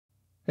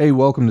Hey,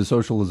 welcome to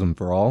Socialism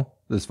for All.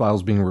 This file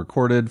is being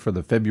recorded for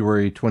the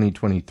February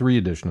 2023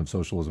 edition of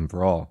Socialism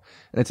for All,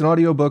 and it's an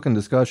audiobook and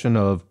discussion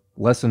of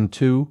Lesson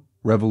 2,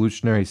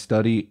 Revolutionary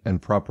Study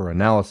and Proper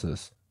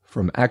Analysis,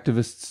 from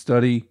Aktivist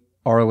Study,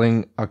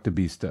 Araling,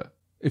 Aktibista.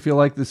 If you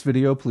like this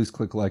video, please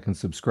click like and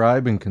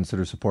subscribe, and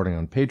consider supporting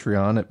on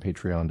Patreon at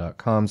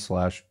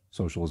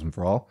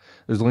patreon.com/socialismforall.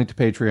 There's a link to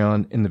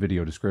Patreon in the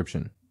video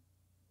description.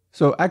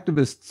 So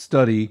Aktivist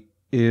Study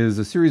is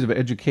a series of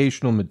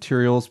educational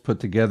materials put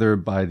together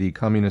by the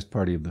Communist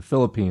Party of the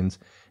Philippines,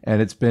 and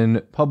it's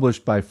been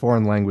published by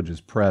Foreign Languages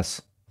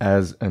Press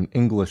as an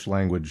English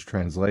language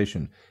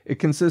translation. It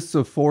consists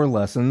of 4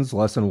 lessons.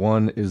 Lesson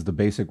 1 is the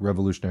basic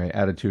revolutionary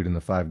attitude and the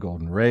 5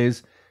 golden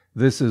rays.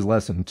 This is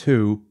Lesson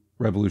 2,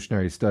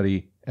 revolutionary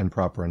study and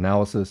proper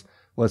analysis.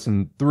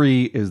 Lesson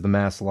 3 is the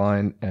mass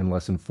line, and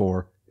Lesson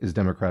 4 is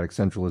democratic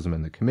centralism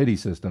and the committee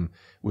system,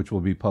 which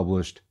will be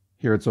published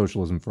here at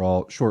Socialism for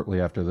All shortly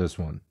after this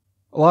one.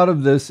 A lot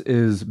of this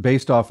is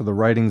based off of the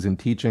writings and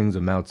teachings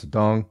of Mao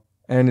Zedong,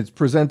 and it's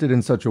presented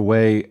in such a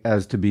way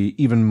as to be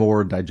even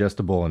more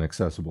digestible and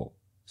accessible.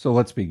 So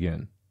let's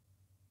begin.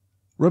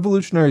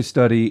 Revolutionary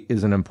study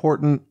is an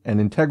important and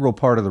integral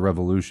part of the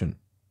revolution.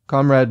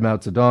 Comrade Mao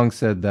Zedong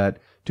said that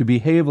to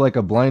behave like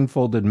a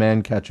blindfolded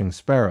man catching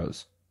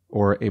sparrows,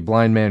 or a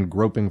blind man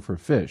groping for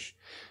fish,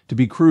 to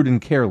be crude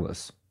and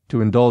careless,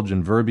 to indulge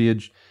in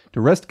verbiage, to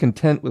rest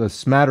content with a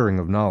smattering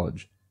of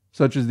knowledge,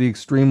 such as the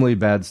extremely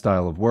bad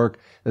style of work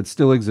that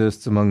still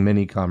exists among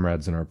many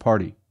comrades in our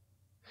party.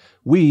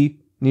 We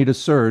need a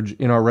surge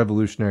in our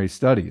revolutionary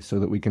study so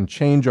that we can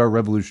change our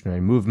revolutionary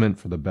movement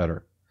for the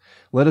better.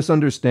 Let us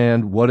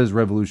understand what is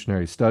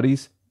revolutionary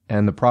studies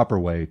and the proper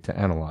way to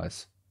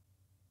analyze.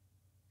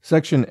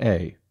 Section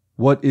A.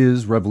 What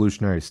is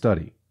revolutionary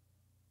study?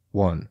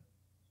 1.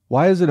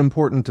 Why is it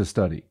important to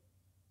study?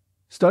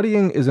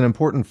 Studying is an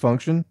important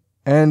function,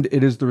 and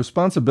it is the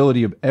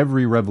responsibility of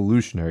every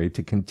revolutionary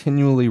to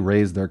continually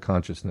raise their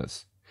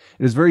consciousness.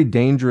 It is very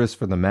dangerous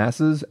for the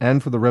masses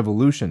and for the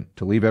revolution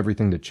to leave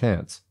everything to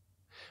chance.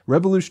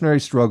 Revolutionary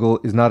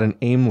struggle is not an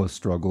aimless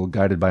struggle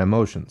guided by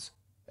emotions.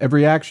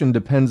 Every action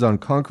depends on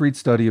concrete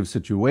study of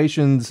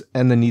situations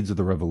and the needs of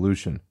the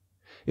revolution.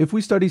 If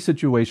we study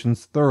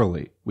situations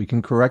thoroughly, we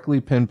can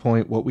correctly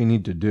pinpoint what we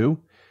need to do,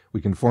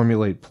 we can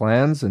formulate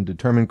plans and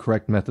determine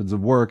correct methods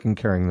of work in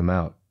carrying them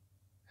out.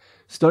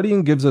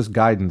 Studying gives us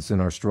guidance in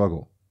our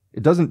struggle.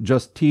 It doesn't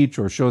just teach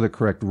or show the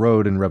correct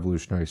road in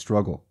revolutionary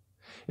struggle.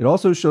 It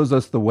also shows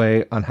us the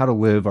way on how to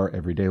live our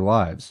everyday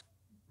lives.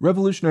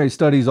 Revolutionary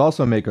studies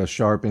also make us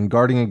sharp in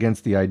guarding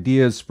against the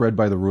ideas spread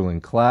by the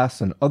ruling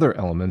class and other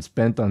elements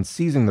bent on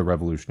seizing the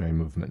revolutionary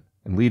movement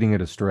and leading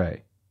it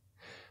astray.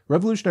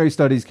 Revolutionary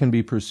studies can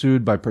be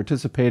pursued by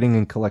participating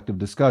in collective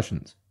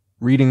discussions,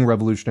 reading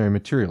revolutionary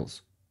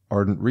materials,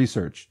 ardent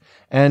research,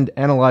 and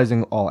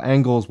analyzing all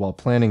angles while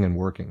planning and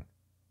working.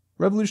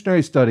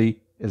 Revolutionary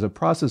study is a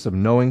process of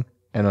knowing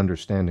and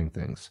understanding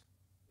things.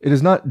 It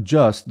is not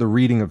just the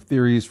reading of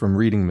theories from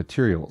reading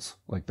materials,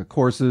 like the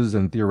courses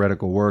and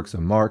theoretical works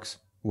of Marx,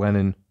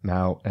 Lenin,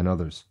 Mao, and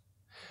others.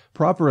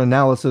 Proper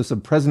analysis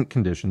of present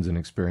conditions and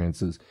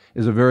experiences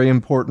is a very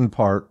important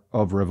part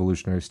of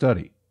revolutionary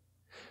study.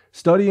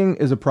 Studying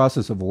is a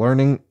process of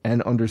learning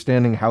and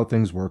understanding how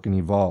things work and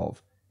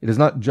evolve. It is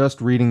not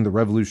just reading the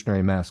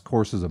revolutionary mass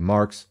courses of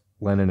Marx,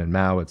 Lenin, and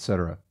Mao,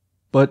 etc.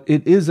 But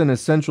it is an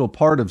essential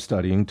part of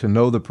studying to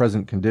know the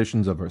present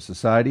conditions of our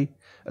society,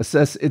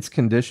 assess its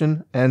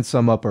condition, and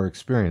sum up our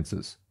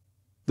experiences.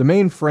 The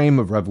main frame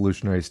of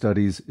revolutionary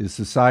studies is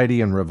society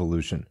and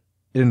revolution.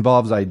 It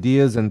involves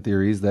ideas and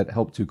theories that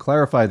help to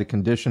clarify the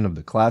condition of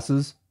the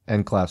classes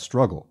and class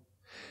struggle.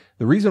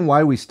 The reason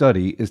why we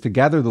study is to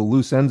gather the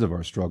loose ends of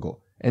our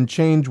struggle and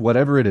change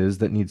whatever it is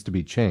that needs to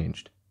be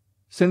changed.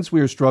 Since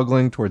we are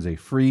struggling towards a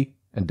free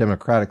and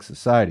democratic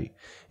society,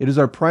 it is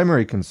our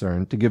primary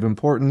concern to give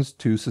importance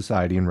to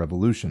society and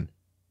revolution.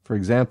 For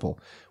example,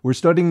 we're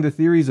studying the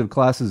theories of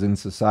classes in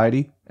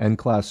society and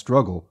class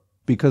struggle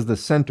because the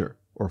center,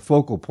 or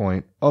focal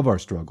point, of our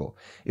struggle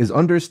is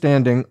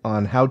understanding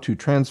on how to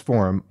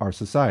transform our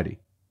society.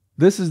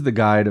 This is the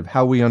guide of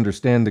how we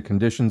understand the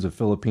conditions of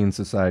Philippine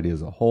society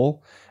as a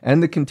whole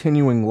and the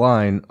continuing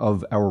line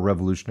of our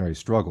revolutionary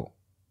struggle.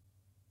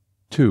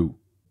 2.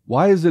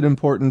 Why is it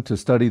important to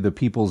study the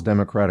People's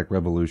Democratic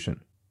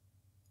Revolution?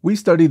 We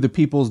study the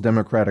People's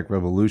Democratic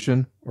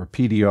Revolution, or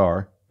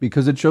PDR,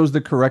 because it shows the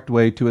correct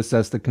way to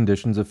assess the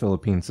conditions of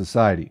Philippine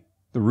society,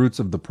 the roots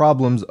of the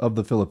problems of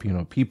the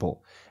Filipino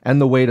people, and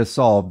the way to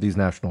solve these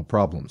national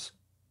problems.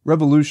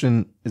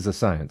 Revolution is a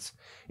science.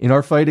 In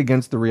our fight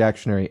against the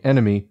reactionary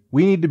enemy,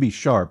 we need to be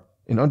sharp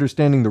in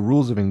understanding the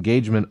rules of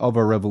engagement of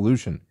our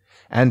revolution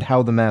and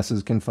how the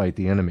masses can fight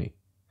the enemy.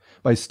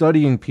 By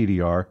studying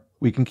PDR,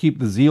 we can keep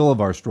the zeal of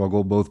our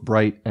struggle both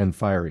bright and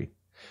fiery.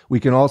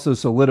 We can also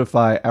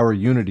solidify our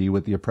unity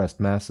with the oppressed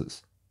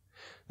masses.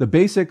 The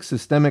basic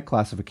systemic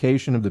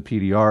classification of the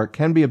PDR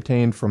can be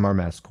obtained from our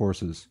mass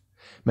courses.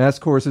 Mass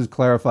courses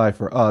clarify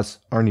for us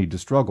our need to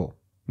struggle.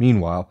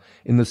 Meanwhile,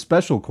 in the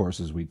special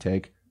courses we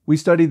take, we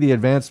study the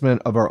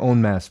advancement of our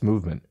own mass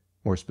movement.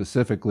 more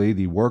specifically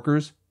the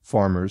workers,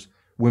 farmers,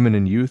 women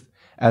and youth,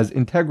 as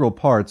integral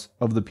parts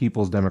of the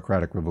People's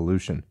Democratic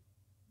Revolution.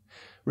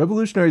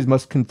 Revolutionaries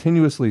must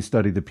continuously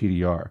study the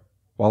PDR.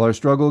 While our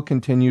struggle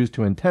continues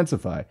to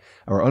intensify,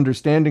 our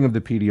understanding of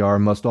the PDR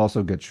must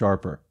also get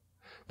sharper.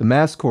 The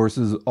mass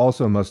courses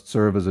also must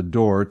serve as a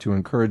door to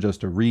encourage us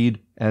to read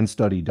and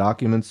study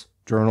documents,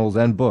 journals,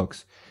 and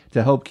books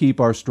to help keep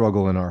our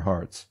struggle in our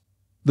hearts.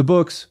 The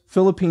books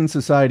Philippine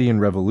Society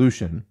and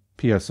Revolution,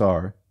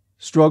 PSR,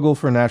 Struggle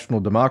for National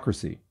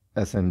Democracy,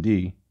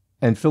 SND,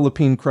 and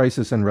Philippine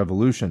Crisis and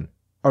Revolution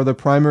are the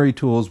primary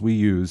tools we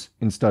use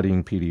in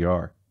studying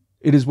PDR.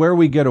 It is where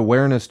we get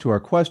awareness to our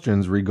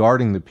questions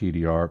regarding the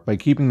PDR by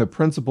keeping the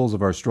principles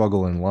of our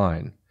struggle in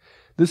line.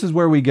 This is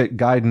where we get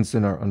guidance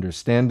in our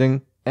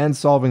understanding and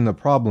solving the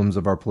problems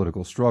of our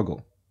political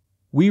struggle.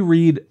 We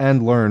read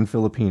and learn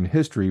Philippine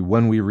history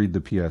when we read the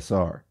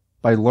PSR.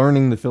 By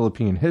learning the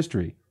Philippine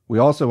history, we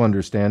also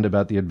understand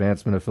about the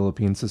advancement of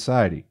Philippine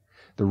society,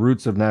 the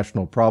roots of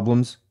national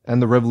problems,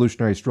 and the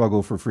revolutionary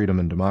struggle for freedom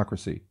and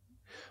democracy.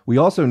 We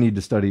also need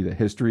to study the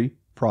history,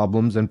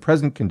 problems, and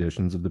present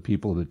conditions of the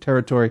people of the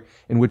territory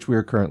in which we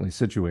are currently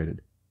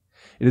situated.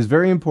 It is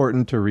very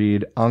important to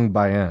read Ang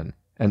Bayan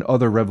and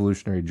other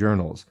revolutionary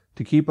journals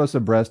to keep us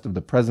abreast of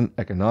the present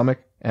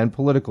economic and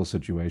political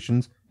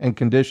situations and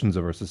conditions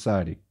of our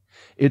society,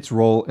 its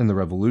role in the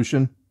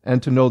revolution,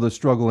 and to know the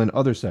struggle in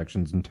other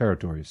sections and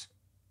territories.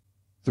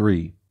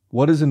 3.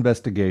 What is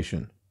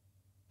investigation?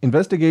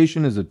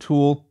 Investigation is a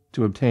tool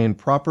to obtain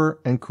proper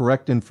and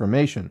correct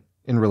information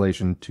in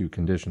relation to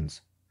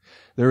conditions.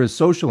 There is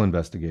social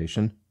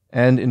investigation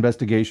and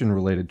investigation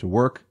related to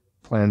work,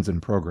 plans,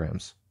 and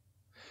programs.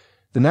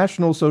 The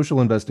National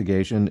Social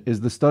Investigation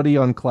is the study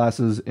on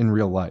classes in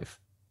real life.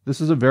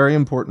 This is a very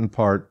important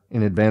part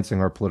in advancing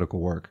our political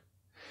work.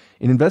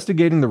 In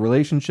investigating the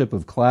relationship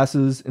of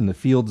classes in the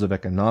fields of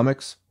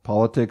economics,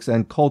 politics,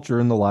 and culture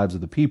in the lives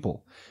of the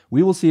people,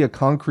 we will see a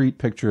concrete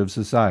picture of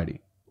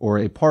society, or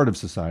a part of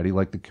society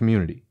like the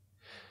community.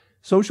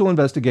 Social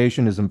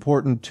investigation is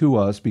important to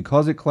us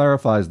because it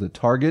clarifies the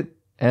target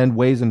and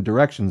ways and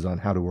directions on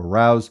how to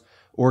arouse,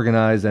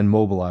 organize, and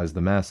mobilize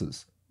the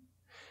masses.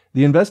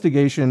 The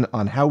investigation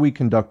on how we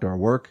conduct our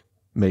work,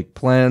 make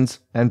plans,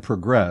 and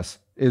progress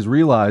is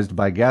realized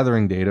by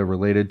gathering data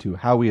related to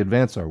how we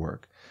advance our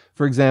work.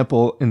 For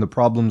example, in the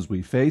problems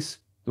we face,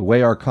 the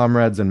way our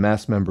comrades and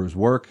mass members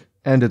work,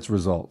 and its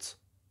results.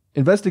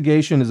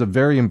 Investigation is a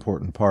very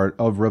important part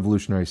of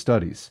revolutionary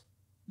studies.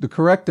 The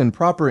correct and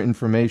proper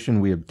information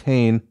we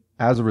obtain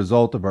as a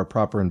result of our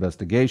proper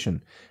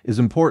investigation is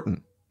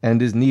important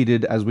and is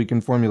needed as we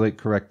can formulate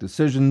correct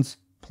decisions,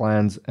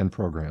 plans, and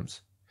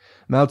programs.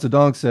 Mao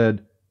Zedong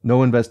said,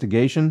 "No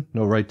investigation,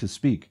 no right to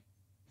speak."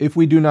 If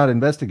we do not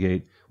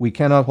investigate, we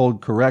cannot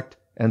hold correct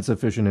and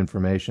sufficient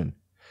information.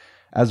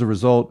 As a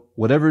result,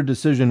 whatever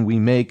decision we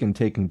make in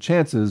taking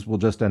chances will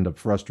just end up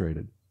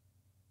frustrated.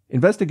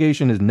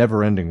 Investigation is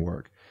never-ending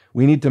work.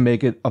 We need to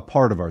make it a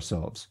part of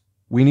ourselves.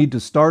 We need to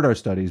start our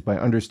studies by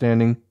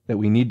understanding that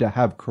we need to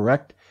have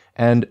correct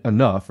and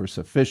enough or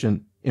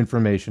sufficient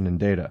information and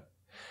data.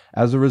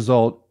 As a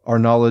result, our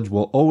knowledge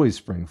will always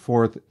spring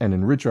forth and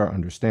enrich our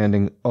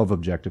understanding of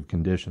objective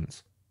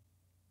conditions.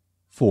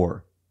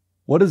 4.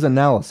 What is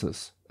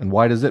analysis, and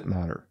why does it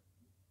matter?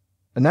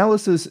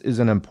 Analysis is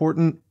an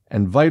important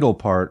and vital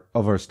part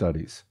of our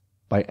studies.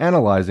 By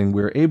analyzing,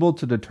 we are able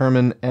to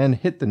determine and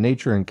hit the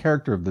nature and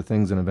character of the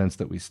things and events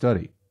that we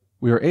study.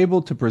 We are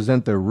able to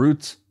present their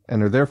roots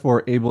and are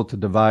therefore able to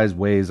devise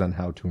ways on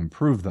how to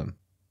improve them.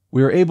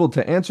 We are able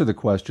to answer the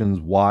questions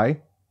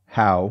why,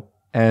 how,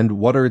 and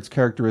what are its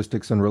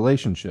characteristics and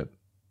relationship.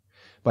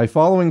 By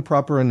following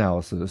proper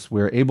analysis,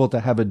 we are able to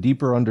have a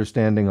deeper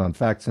understanding on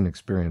facts and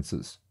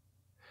experiences.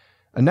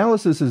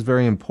 Analysis is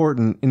very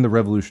important in the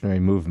revolutionary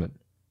movement.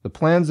 The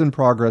plans and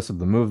progress of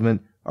the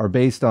movement are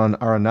based on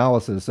our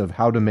analysis of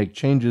how to make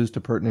changes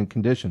to pertinent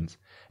conditions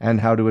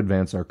and how to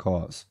advance our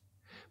cause.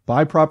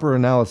 By proper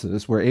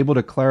analysis, we're able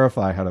to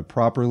clarify how to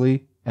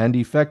properly and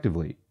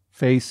effectively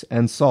face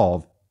and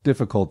solve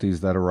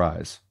difficulties that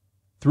arise.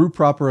 Through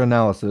proper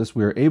analysis,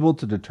 we are able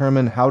to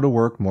determine how to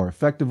work more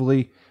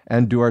effectively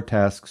and do our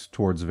tasks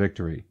towards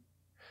victory.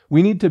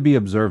 We need to be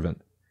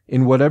observant.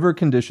 In whatever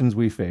conditions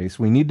we face,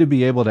 we need to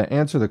be able to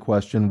answer the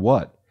question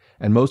what,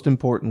 and most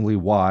importantly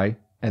why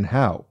and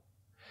how.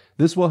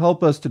 This will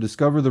help us to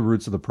discover the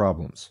roots of the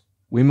problems.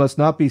 We must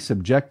not be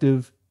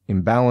subjective,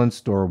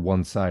 imbalanced, or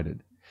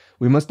one-sided.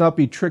 We must not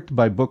be tricked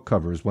by book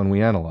covers when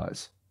we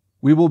analyze.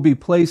 We will be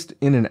placed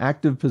in an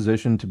active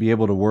position to be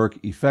able to work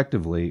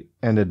effectively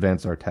and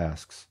advance our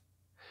tasks.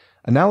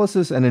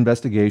 Analysis and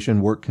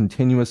investigation work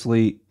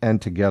continuously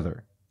and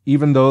together.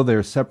 Even though they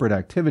are separate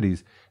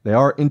activities, they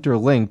are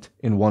interlinked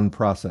in one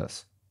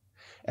process.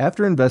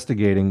 After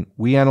investigating,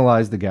 we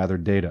analyze the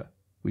gathered data.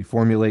 We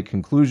formulate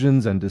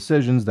conclusions and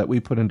decisions that we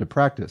put into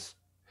practice.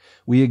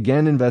 We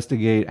again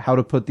investigate how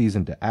to put these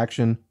into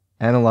action,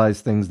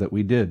 analyze things that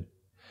we did.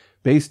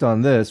 Based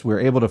on this, we're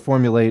able to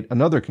formulate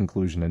another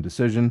conclusion and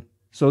decision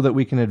so that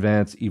we can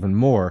advance even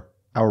more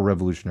our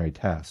revolutionary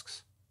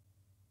tasks.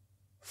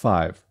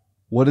 5.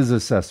 What is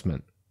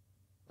assessment?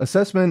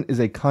 Assessment is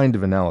a kind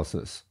of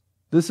analysis.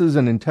 This is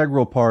an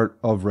integral part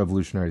of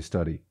revolutionary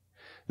study.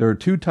 There are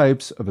two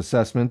types of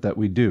assessment that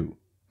we do: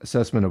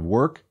 assessment of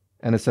work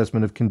and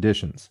assessment of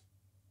conditions.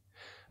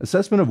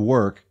 Assessment of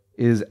work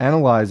is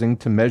analyzing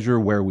to measure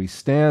where we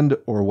stand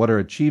or what our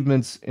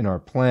achievements in our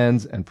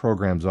plans and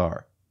programs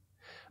are.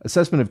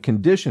 Assessment of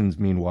conditions,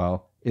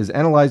 meanwhile, is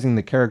analyzing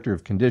the character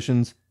of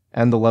conditions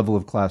and the level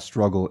of class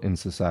struggle in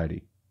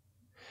society.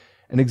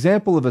 An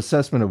example of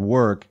assessment of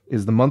work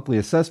is the monthly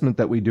assessment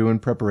that we do in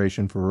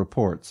preparation for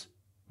reports.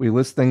 We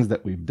list things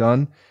that we've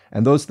done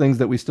and those things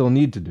that we still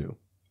need to do,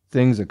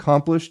 things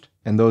accomplished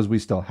and those we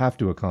still have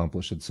to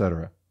accomplish,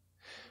 etc.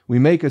 We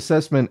make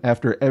assessment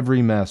after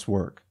every mass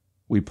work.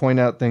 We point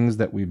out things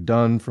that we've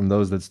done from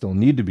those that still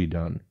need to be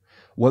done,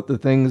 what the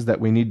things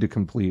that we need to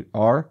complete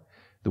are,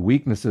 the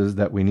weaknesses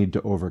that we need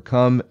to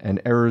overcome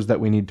and errors that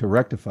we need to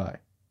rectify,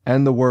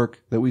 and the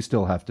work that we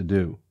still have to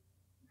do.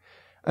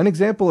 An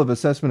example of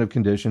assessment of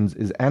conditions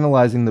is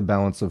analyzing the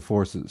balance of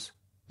forces,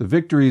 the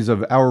victories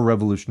of our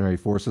revolutionary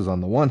forces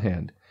on the one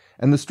hand,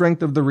 and the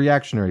strength of the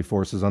reactionary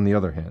forces on the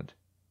other hand.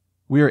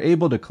 We are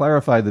able to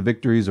clarify the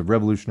victories of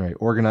revolutionary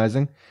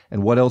organizing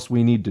and what else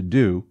we need to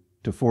do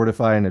to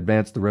fortify and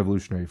advance the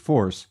revolutionary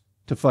force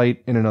to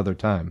fight in another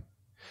time.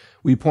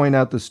 We point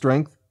out the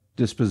strength,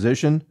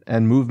 disposition,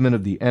 and movement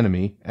of the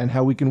enemy and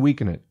how we can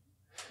weaken it.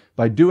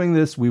 By doing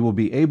this, we will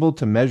be able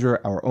to measure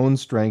our own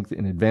strength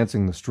in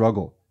advancing the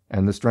struggle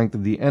and the strength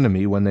of the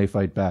enemy when they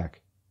fight back.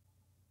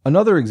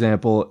 Another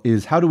example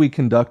is how do we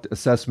conduct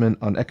assessment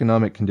on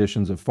economic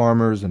conditions of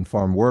farmers and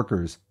farm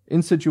workers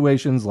in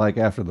situations like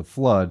after the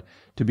flood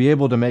to be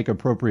able to make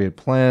appropriate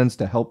plans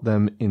to help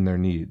them in their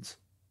needs.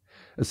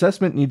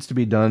 Assessment needs to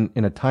be done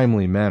in a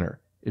timely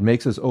manner. It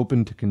makes us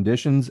open to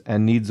conditions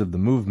and needs of the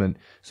movement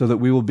so that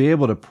we will be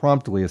able to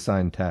promptly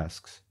assign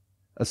tasks.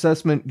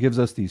 Assessment gives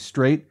us these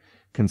straight,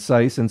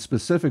 concise, and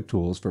specific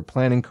tools for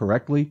planning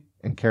correctly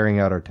and carrying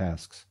out our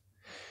tasks.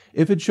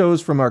 If it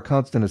shows from our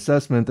constant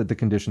assessment that the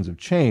conditions have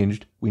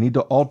changed, we need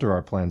to alter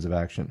our plans of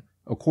action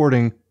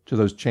according to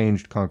those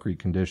changed concrete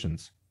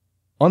conditions.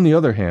 On the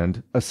other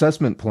hand,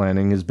 assessment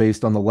planning is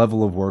based on the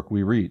level of work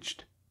we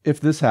reached. If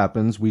this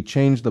happens, we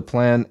change the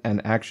plan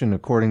and action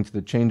according to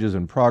the changes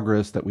in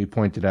progress that we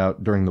pointed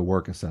out during the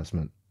work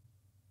assessment.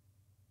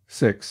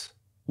 6.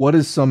 What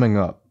is summing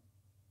up?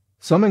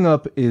 Summing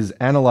up is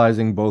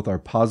analyzing both our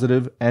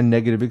positive and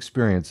negative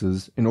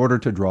experiences in order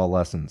to draw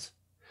lessons.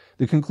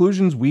 The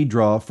conclusions we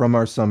draw from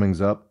our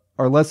summings up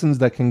are lessons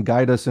that can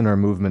guide us in our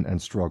movement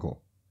and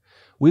struggle.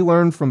 We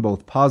learn from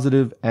both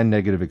positive and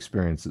negative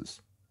experiences.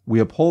 We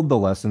uphold the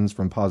lessons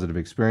from positive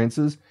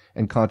experiences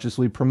and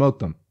consciously promote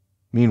them.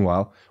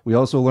 Meanwhile, we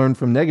also learn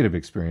from negative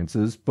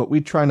experiences, but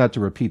we try not to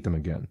repeat them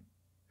again.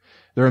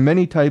 There are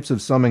many types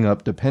of summing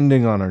up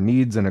depending on our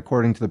needs and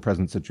according to the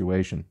present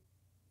situation.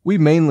 We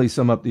mainly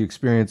sum up the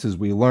experiences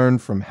we learn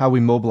from how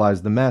we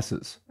mobilize the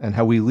masses and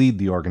how we lead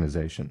the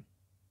organization.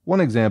 One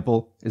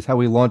example is how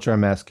we launch our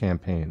mass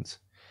campaigns.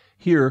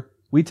 Here,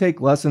 we take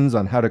lessons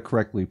on how to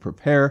correctly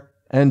prepare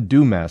and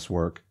do mass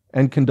work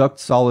and conduct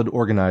solid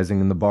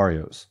organizing in the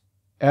barrios.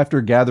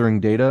 After gathering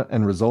data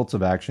and results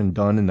of action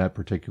done in that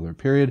particular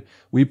period,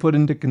 we put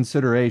into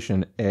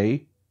consideration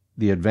A,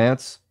 the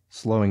advance,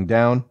 slowing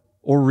down,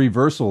 or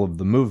reversal of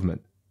the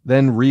movement,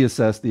 then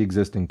reassess the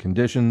existing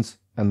conditions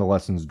and the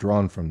lessons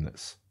drawn from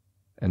this,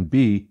 and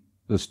B,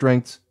 the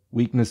strengths,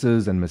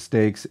 weaknesses, and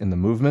mistakes in the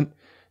movement,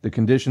 the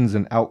conditions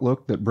and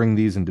outlook that bring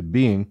these into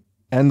being,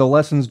 and the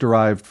lessons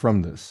derived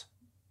from this.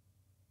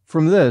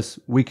 From this,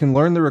 we can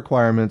learn the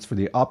requirements for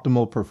the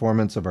optimal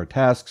performance of our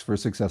tasks for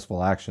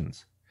successful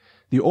actions.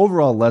 The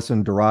overall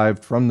lesson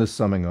derived from this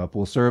summing up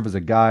will serve as a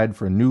guide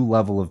for a new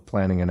level of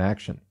planning and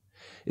action.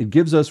 It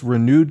gives us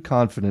renewed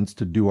confidence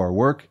to do our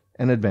work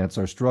and advance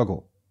our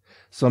struggle.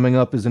 Summing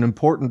up is an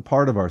important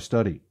part of our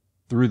study.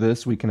 Through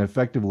this, we can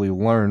effectively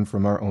learn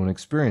from our own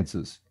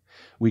experiences.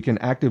 We can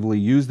actively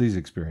use these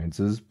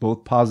experiences,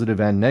 both positive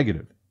and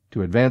negative,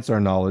 to advance our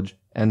knowledge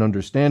and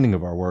understanding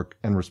of our work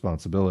and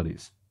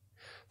responsibilities.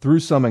 Through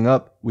summing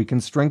up, we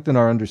can strengthen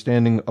our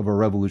understanding of our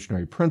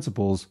revolutionary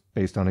principles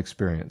based on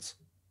experience.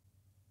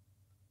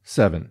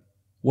 7.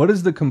 What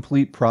is the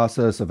complete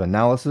process of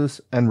analysis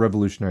and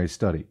revolutionary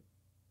study?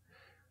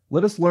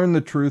 Let us learn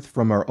the truth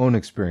from our own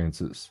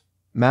experiences.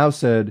 Mao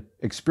said,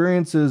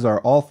 "Experiences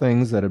are all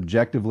things that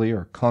objectively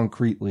or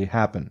concretely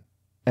happen,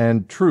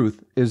 and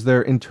truth is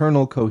their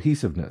internal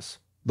cohesiveness,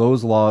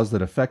 those laws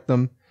that affect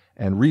them,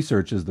 and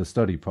research is the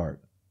study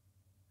part."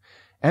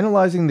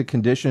 Analyzing the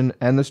condition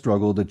and the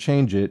struggle to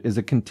change it is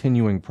a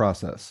continuing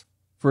process.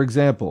 For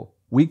example,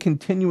 we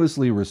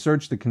continuously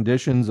research the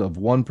conditions of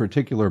one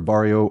particular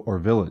barrio or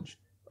village,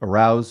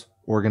 arouse,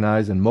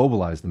 organize, and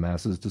mobilize the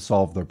masses to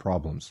solve their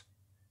problems.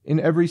 In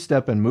every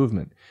step and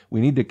movement, we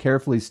need to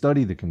carefully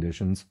study the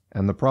conditions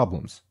and the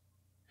problems.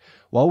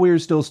 While we are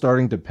still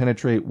starting to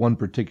penetrate one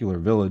particular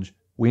village,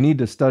 we need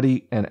to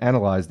study and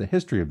analyze the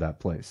history of that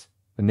place,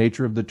 the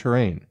nature of the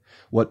terrain,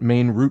 what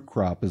main root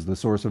crop is the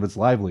source of its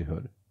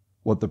livelihood,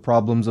 what the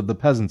problems of the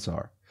peasants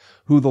are,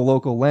 who the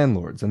local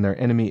landlords and their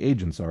enemy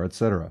agents are,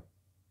 etc.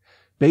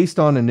 Based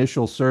on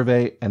initial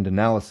survey and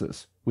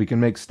analysis, we can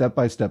make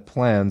step-by-step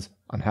plans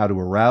on how to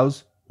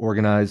arouse,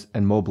 organize,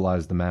 and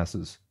mobilize the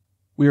masses.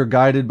 We are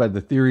guided by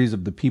the theories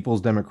of the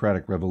People's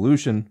Democratic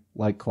Revolution,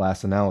 like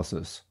class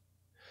analysis.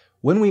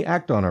 When we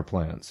act on our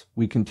plans,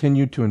 we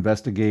continue to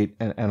investigate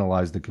and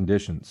analyze the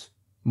conditions.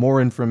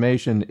 More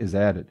information is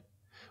added.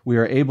 We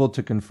are able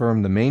to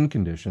confirm the main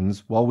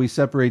conditions while we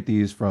separate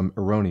these from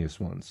erroneous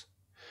ones.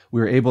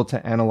 We are able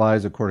to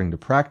analyze according to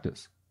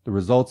practice the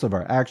results of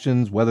our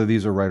actions, whether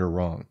these are right or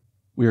wrong.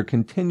 We are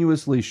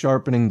continuously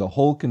sharpening the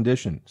whole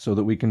condition so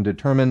that we can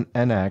determine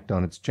and act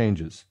on its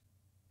changes.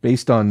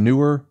 Based on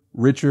newer,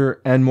 richer,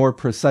 and more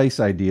precise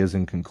ideas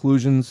and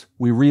conclusions,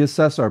 we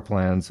reassess our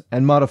plans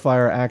and modify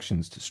our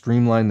actions to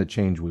streamline the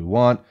change we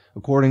want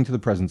according to the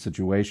present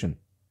situation.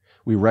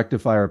 We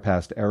rectify our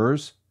past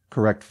errors,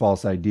 correct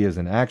false ideas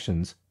and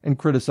actions, and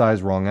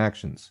criticize wrong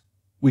actions.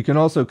 We can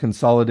also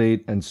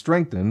consolidate and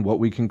strengthen what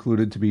we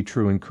concluded to be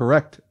true and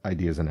correct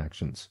ideas and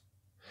actions.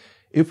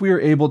 If we are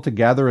able to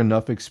gather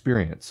enough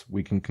experience,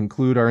 we can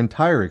conclude our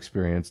entire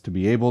experience to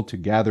be able to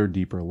gather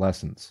deeper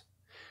lessons.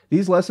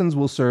 These lessons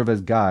will serve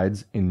as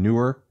guides in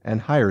newer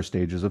and higher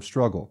stages of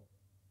struggle.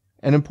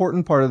 An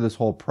important part of this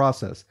whole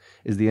process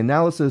is the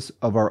analysis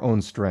of our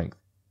own strength,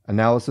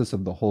 analysis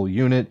of the whole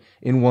unit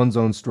in one's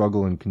own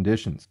struggle and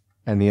conditions,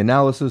 and the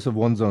analysis of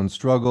one's own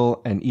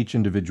struggle and each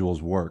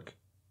individual's work.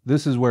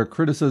 This is where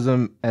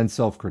criticism and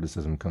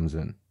self-criticism comes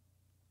in.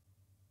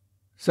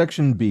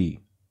 Section B.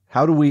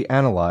 How do we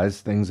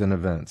analyze things and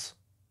events?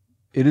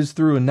 It is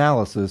through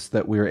analysis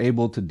that we are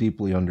able to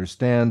deeply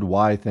understand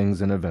why things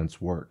and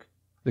events work.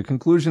 The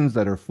conclusions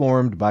that are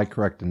formed by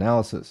correct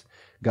analysis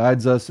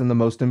guides us in the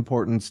most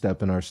important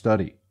step in our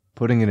study,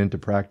 putting it into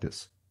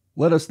practice.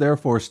 Let us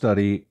therefore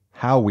study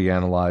how we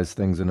analyze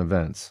things and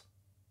events.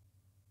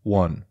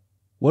 1.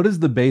 What is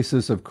the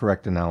basis of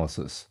correct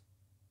analysis?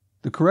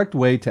 The correct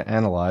way to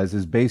analyze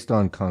is based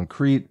on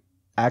concrete,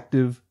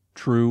 active,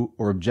 true,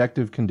 or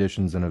objective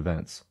conditions and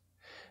events.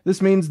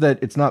 This means that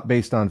it's not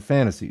based on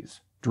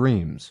fantasies,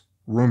 dreams,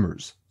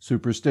 rumors,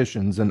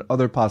 superstitions, and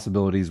other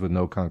possibilities with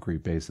no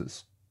concrete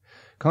basis.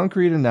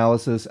 Concrete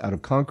analysis out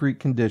of concrete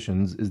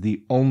conditions is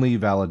the only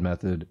valid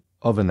method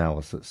of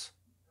analysis.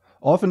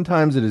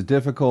 Oftentimes it is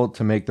difficult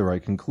to make the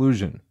right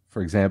conclusion.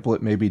 For example,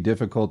 it may be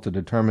difficult to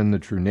determine the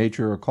true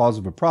nature or cause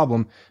of a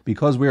problem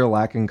because we are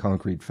lacking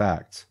concrete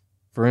facts.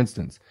 For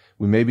instance,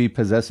 we may be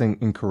possessing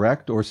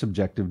incorrect or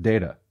subjective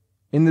data.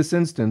 In this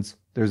instance,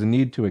 there's a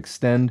need to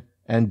extend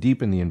and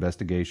deepen the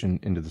investigation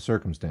into the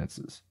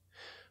circumstances.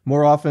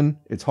 More often,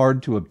 it's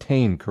hard to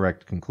obtain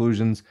correct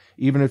conclusions,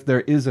 even if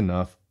there is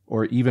enough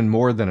or even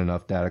more than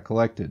enough data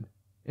collected.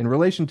 In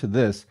relation to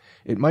this,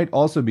 it might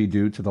also be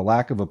due to the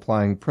lack of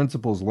applying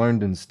principles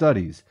learned in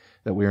studies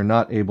that we are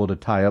not able to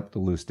tie up the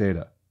loose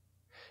data.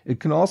 It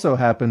can also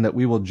happen that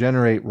we will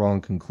generate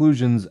wrong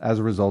conclusions as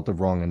a result of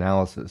wrong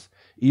analysis,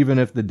 even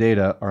if the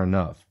data are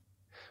enough.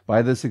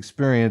 By this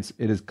experience,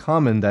 it is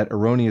common that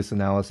erroneous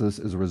analysis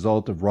is a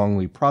result of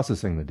wrongly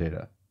processing the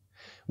data.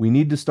 We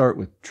need to start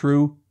with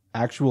true,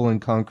 actual,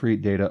 and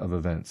concrete data of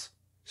events.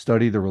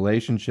 Study the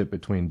relationship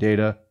between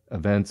data,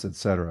 events,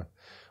 etc.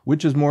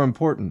 Which is more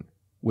important?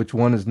 Which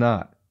one is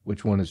not?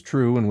 Which one is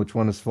true and which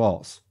one is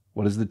false?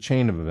 What is the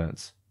chain of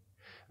events?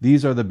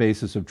 These are the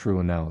basis of true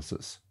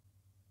analysis.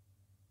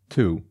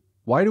 2.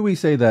 Why do we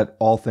say that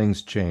all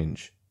things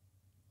change?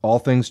 All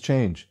things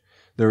change.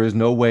 There is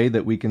no way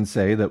that we can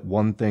say that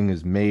one thing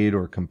is made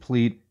or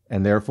complete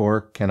and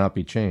therefore cannot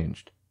be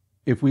changed.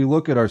 If we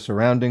look at our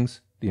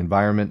surroundings, the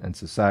environment, and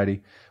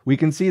society, we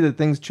can see that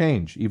things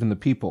change, even the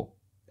people.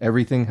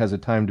 Everything has a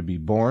time to be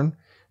born,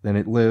 then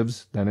it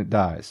lives, then it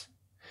dies.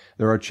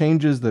 There are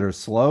changes that are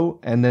slow,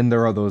 and then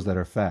there are those that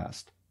are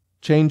fast.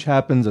 Change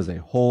happens as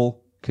a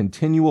whole,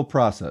 continual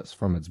process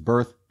from its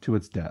birth to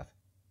its death.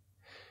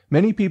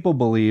 Many people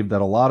believe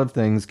that a lot of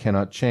things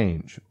cannot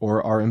change,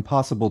 or are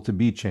impossible to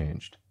be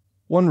changed.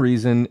 One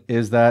reason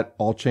is that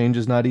all change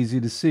is not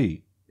easy to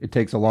see. It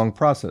takes a long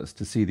process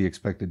to see the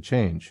expected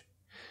change.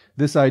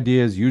 This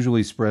idea is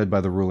usually spread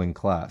by the ruling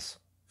class.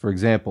 For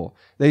example,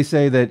 they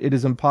say that it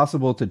is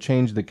impossible to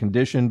change the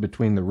condition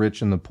between the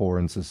rich and the poor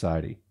in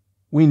society.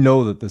 We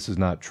know that this is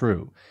not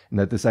true, and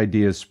that this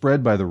idea is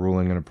spread by the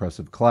ruling and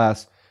oppressive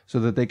class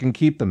so that they can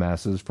keep the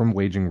masses from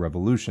waging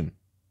revolution.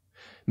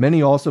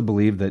 Many also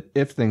believe that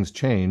if things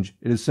change,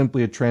 it is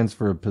simply a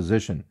transfer of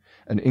position,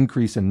 an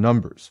increase in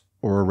numbers,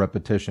 or a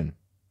repetition.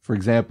 For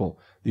example,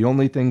 the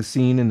only things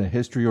seen in the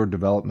history or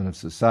development of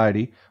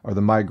society are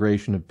the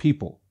migration of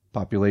people,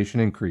 population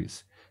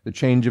increase, the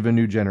change of a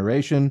new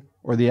generation,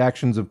 or the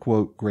actions of,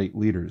 quote, great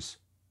leaders.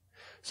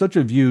 Such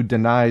a view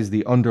denies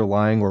the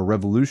underlying or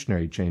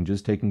revolutionary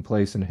changes taking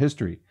place in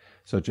history,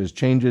 such as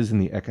changes in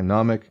the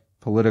economic,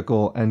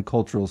 political, and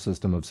cultural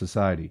system of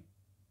society.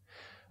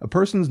 A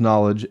person's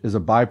knowledge is a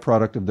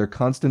byproduct of their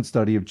constant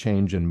study of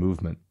change and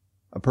movement.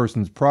 A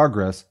person's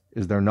progress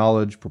is their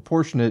knowledge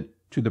proportionate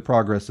to the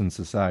progress in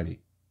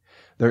society.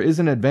 There is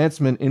an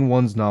advancement in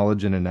one's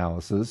knowledge and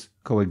analysis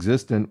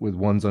coexistent with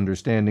one's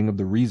understanding of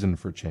the reason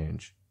for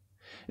change.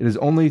 It is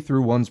only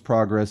through one's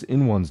progress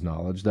in one's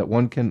knowledge that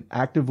one can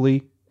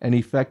actively and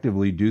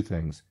effectively do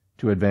things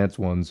to advance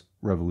one's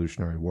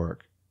revolutionary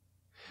work.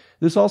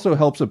 This also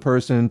helps a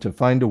person to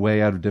find a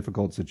way out of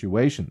difficult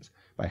situations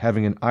by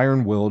having an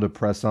iron will to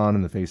press on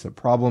in the face of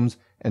problems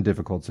and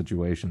difficult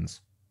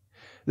situations.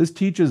 This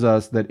teaches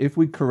us that if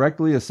we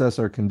correctly assess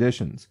our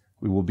conditions,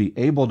 we will be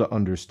able to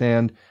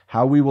understand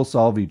how we will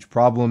solve each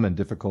problem and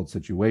difficult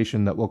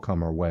situation that will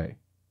come our way.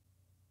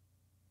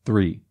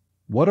 3.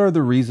 What are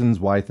the reasons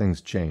why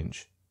things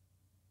change?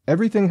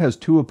 Everything has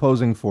two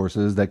opposing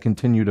forces that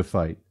continue to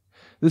fight.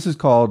 This is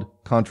called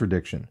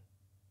contradiction.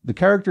 The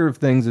character of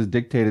things is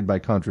dictated by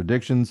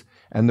contradictions,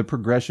 and the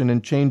progression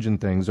and change in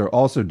things are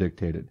also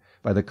dictated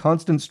by the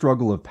constant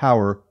struggle of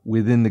power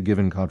within the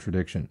given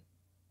contradiction.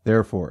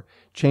 Therefore,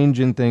 change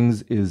in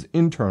things is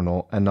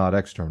internal and not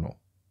external.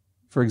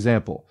 For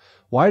example,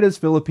 why does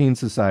Philippine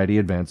society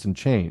advance and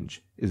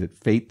change? Is it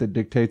fate that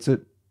dictates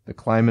it? The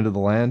climate of the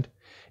land?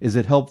 Is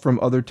it help from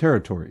other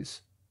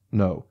territories?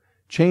 No.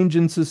 Change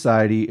in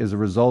society is a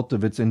result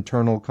of its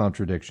internal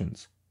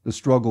contradictions, the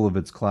struggle of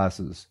its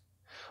classes.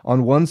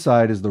 On one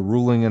side is the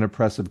ruling and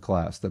oppressive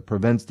class that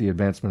prevents the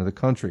advancement of the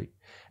country,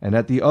 and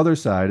at the other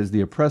side is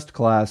the oppressed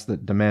class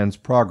that demands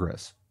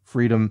progress,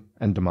 freedom,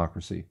 and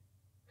democracy.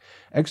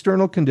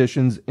 External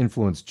conditions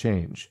influence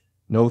change.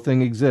 No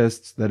thing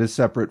exists that is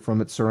separate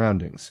from its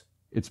surroundings.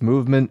 Its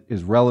movement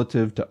is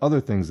relative to other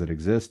things that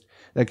exist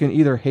that can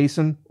either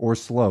hasten or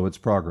slow its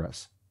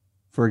progress.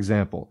 For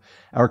example,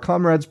 our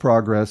comrades'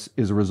 progress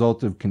is a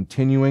result of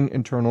continuing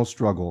internal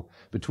struggle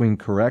between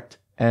correct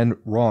and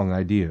wrong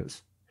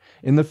ideas.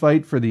 In the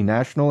fight for the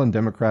national and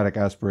democratic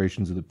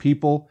aspirations of the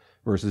people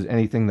versus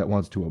anything that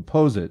wants to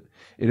oppose it,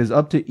 it is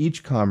up to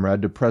each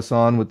comrade to press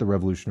on with the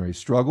revolutionary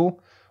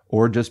struggle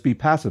or just be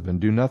passive and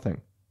do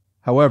nothing.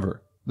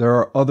 However, there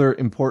are other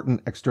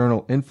important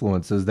external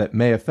influences that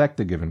may affect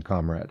a given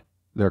comrade: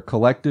 their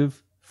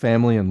collective,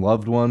 family and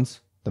loved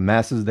ones, the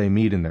masses they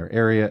meet in their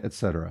area,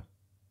 etc.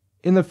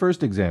 In the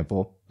first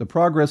example, the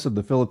progress of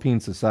the Philippine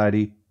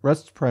society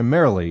rests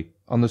primarily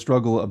on the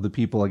struggle of the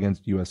people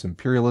against U.S.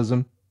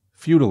 imperialism,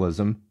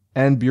 feudalism,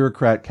 and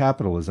bureaucrat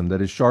capitalism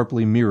that is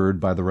sharply mirrored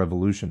by the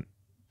revolution.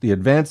 The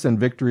advance and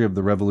victory of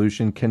the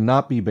revolution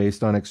cannot be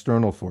based on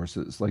external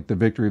forces like the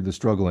victory of the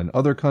struggle in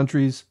other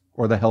countries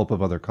or the help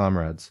of other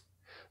comrades.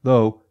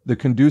 Though the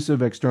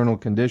conducive external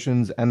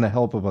conditions and the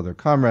help of other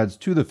comrades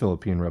to the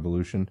Philippine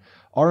Revolution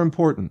are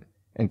important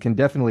and can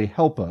definitely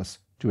help us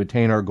to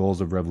attain our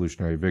goals of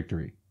revolutionary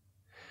victory.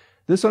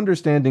 This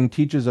understanding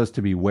teaches us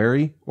to be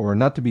wary or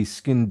not to be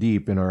skin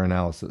deep in our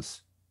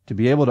analysis. To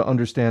be able to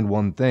understand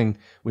one thing,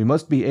 we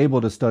must be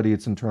able to study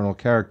its internal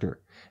character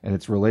and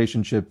its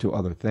relationship to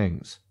other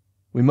things.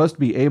 We must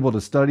be able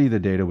to study the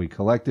data we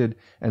collected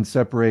and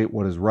separate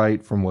what is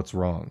right from what's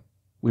wrong.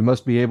 We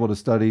must be able to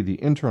study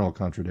the internal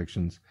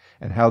contradictions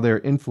and how they are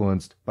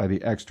influenced by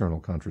the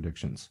external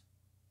contradictions.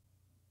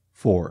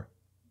 4.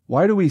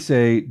 Why do we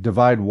say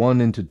divide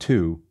 1 into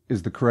 2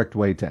 is the correct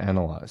way to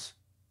analyze?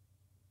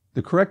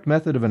 The correct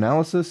method of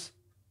analysis,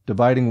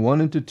 dividing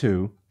 1 into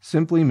 2,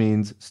 simply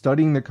means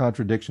studying the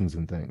contradictions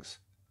in things.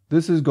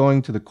 This is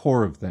going to the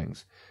core of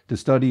things, to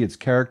study its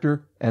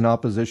character and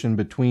opposition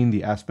between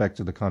the aspects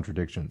of the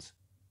contradictions.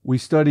 We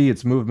study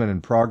its movement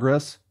and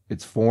progress,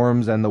 its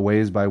forms and the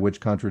ways by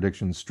which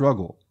contradictions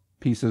struggle,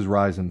 pieces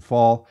rise and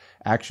fall,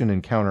 action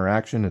and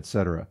counteraction,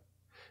 etc.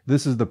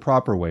 This is the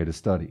proper way to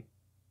study.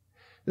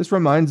 This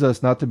reminds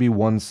us not to be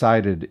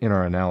one-sided in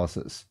our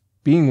analysis.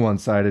 Being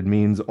one-sided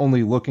means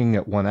only looking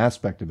at one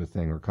aspect of a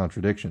thing or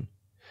contradiction.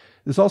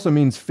 This also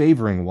means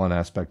favoring one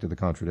aspect of the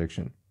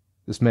contradiction.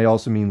 This may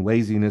also mean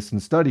laziness in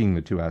studying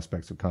the two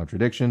aspects of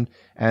contradiction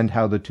and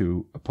how the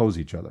two oppose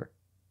each other.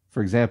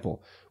 For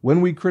example,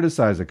 when we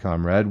criticize a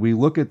comrade, we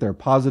look at their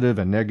positive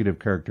and negative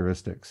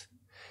characteristics.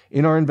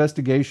 In our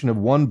investigation of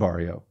one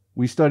barrio,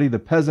 we study the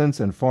peasants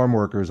and farm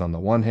workers on the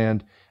one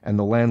hand and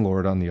the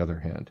landlord on the other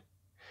hand.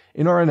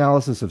 In our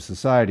analysis of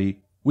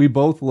society, we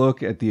both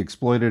look at the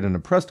exploited and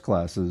oppressed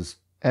classes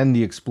and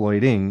the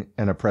exploiting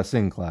and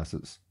oppressing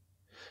classes.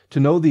 To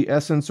know the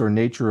essence or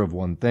nature of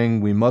one thing,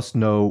 we must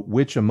know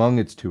which among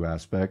its two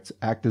aspects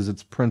act as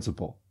its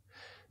principle.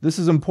 This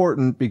is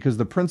important because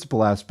the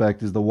principal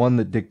aspect is the one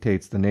that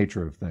dictates the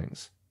nature of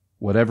things.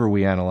 Whatever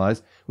we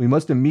analyze, we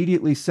must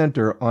immediately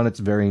center on its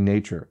very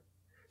nature.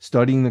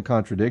 Studying the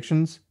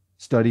contradictions,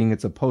 studying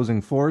its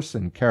opposing force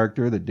and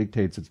character that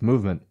dictates its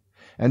movement,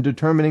 and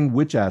determining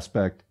which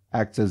aspect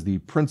acts as the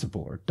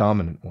principal or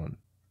dominant one.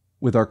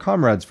 With our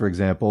comrades, for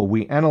example,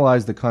 we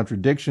analyze the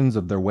contradictions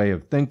of their way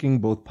of thinking,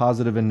 both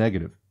positive and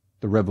negative,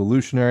 the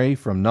revolutionary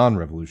from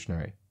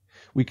non-revolutionary.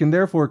 We can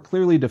therefore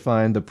clearly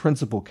define the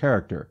principal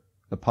character,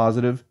 the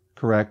positive,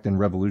 correct, and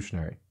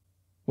revolutionary.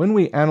 When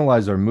we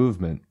analyze our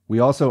movement, we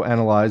also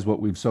analyze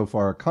what we've so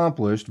far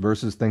accomplished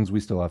versus things we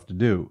still have to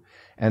do,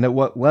 and at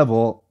what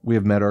level we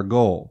have met our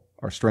goal,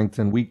 our strengths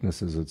and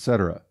weaknesses,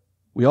 etc.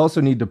 We also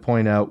need to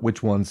point out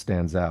which one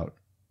stands out.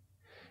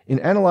 In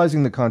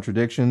analyzing the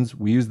contradictions,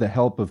 we use the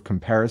help of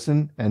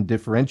comparison and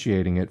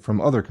differentiating it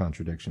from other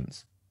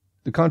contradictions.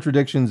 The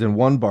contradictions in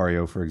one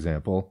barrio, for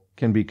example,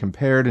 can be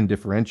compared and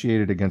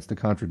differentiated against the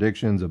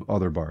contradictions of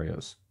other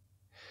barrios.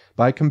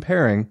 By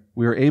comparing,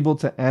 we are able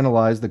to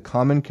analyze the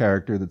common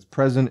character that's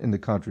present in the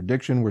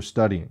contradiction we're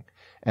studying,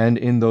 and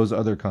in those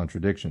other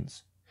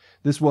contradictions.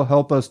 This will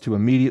help us to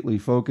immediately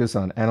focus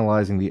on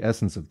analyzing the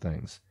essence of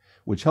things,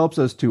 which helps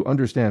us to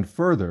understand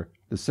further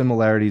the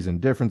similarities and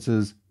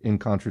differences in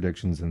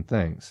contradictions and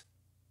things.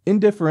 In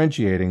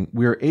differentiating,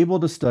 we are able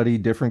to study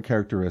different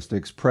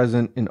characteristics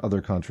present in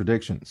other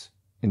contradictions.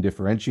 In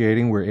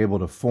differentiating, we're able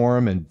to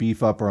form and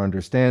beef up our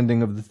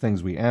understanding of the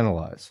things we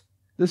analyze.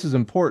 This is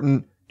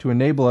important to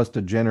enable us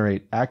to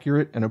generate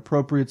accurate and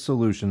appropriate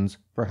solutions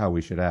for how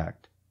we should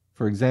act.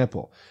 For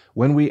example,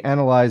 when we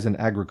analyze an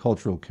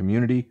agricultural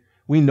community,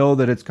 we know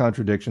that its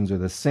contradictions are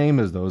the same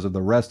as those of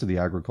the rest of the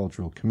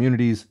agricultural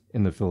communities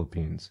in the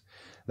Philippines.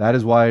 That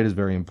is why it is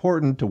very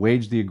important to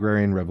wage the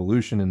agrarian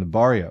revolution in the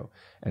barrio,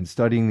 and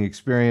studying the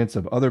experience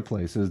of other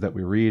places that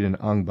we read in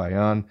Ang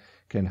Bayan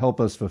can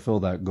help us fulfill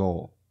that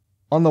goal.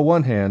 On the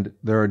one hand,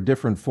 there are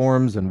different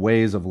forms and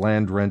ways of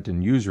land rent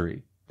and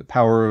usury, the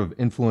power of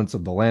influence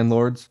of the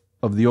landlords,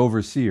 of the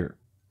overseer.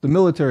 The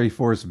military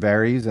force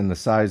varies, and the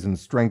size and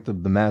strength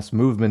of the mass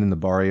movement in the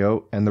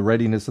barrio and the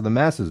readiness of the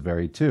masses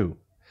vary too.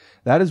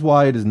 That is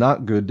why it is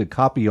not good to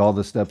copy all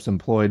the steps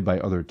employed by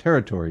other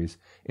territories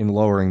in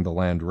lowering the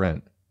land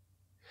rent.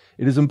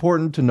 It is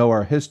important to know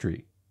our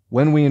history.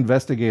 When we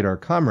investigate our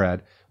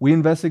comrade, we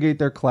investigate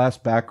their class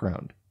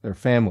background, their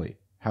family,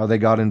 how they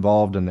got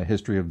involved in the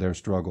history of their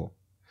struggle.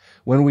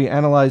 When we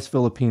analyze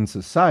Philippine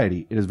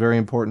society, it is very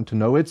important to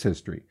know its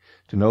history,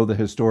 to know the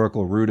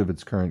historical root of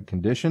its current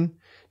condition,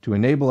 to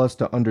enable us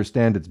to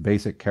understand its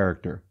basic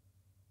character.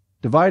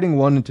 Dividing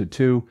one into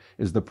two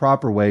is the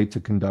proper way to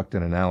conduct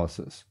an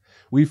analysis.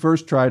 We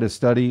first try to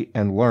study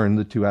and learn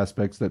the two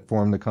aspects that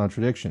form the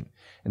contradiction,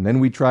 and then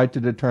we try to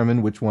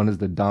determine which one is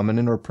the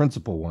dominant or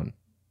principal one.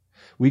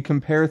 We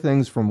compare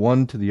things from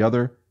one to the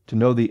other to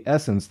know the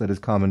essence that is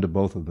common to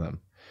both of them.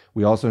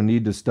 We also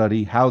need to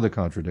study how the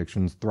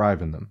contradictions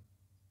thrive in them.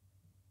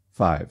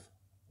 5.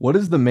 What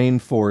is the main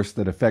force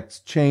that affects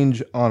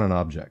change on an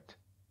object?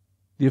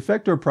 The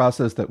effect or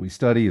process that we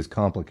study is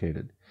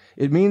complicated.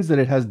 It means that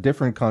it has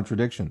different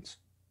contradictions.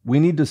 We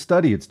need to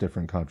study its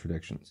different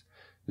contradictions,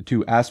 the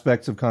two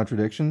aspects of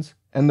contradictions,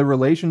 and the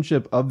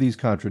relationship of these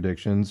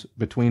contradictions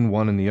between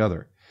one and the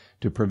other,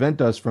 to prevent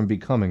us from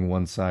becoming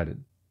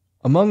one-sided.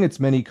 Among its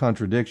many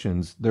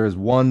contradictions, there is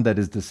one that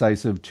is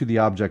decisive to the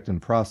object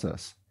and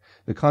process.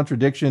 The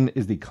contradiction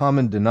is the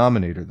common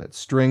denominator that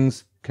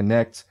strings,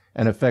 connects,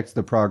 and affects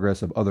the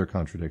progress of other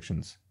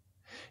contradictions.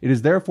 It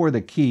is therefore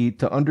the key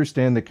to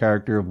understand the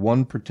character of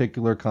one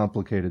particular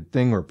complicated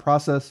thing or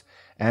process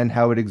and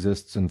how it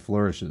exists and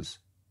flourishes.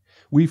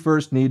 We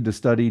first need to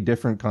study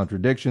different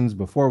contradictions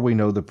before we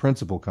know the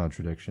principal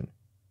contradiction.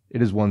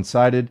 It is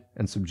one-sided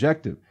and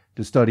subjective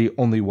to study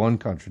only one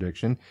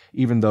contradiction,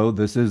 even though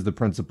this is the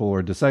principal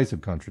or decisive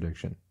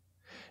contradiction.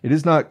 It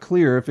is not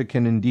clear if it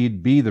can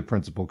indeed be the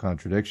principal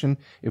contradiction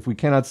if we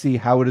cannot see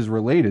how it is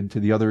related to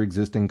the other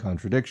existing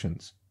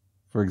contradictions.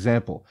 For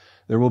example,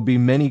 there will be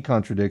many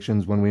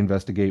contradictions when we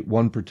investigate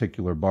one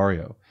particular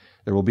barrio.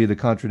 There will be the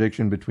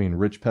contradiction between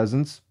rich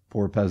peasants,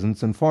 poor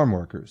peasants, and farm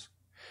workers.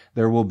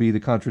 There will be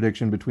the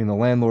contradiction between the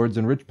landlords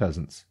and rich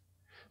peasants.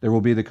 There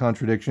will be the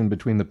contradiction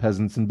between the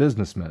peasants and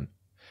businessmen.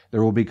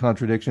 There will be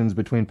contradictions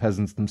between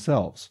peasants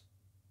themselves.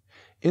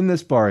 In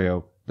this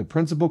barrio, the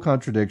principal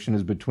contradiction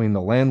is between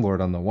the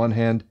landlord on the one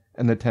hand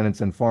and the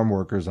tenants and farm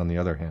workers on the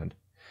other hand.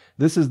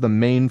 This is the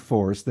main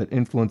force that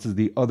influences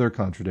the other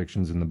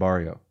contradictions in the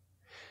barrio.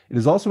 It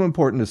is also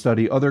important to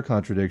study other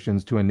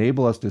contradictions to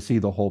enable us to see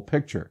the whole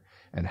picture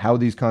and how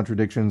these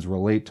contradictions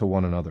relate to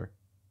one another.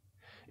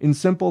 In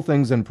simple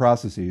things and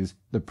processes,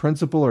 the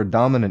principal or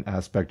dominant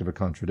aspect of a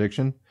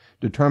contradiction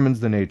determines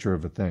the nature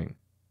of a thing.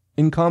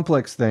 In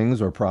complex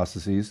things or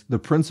processes, the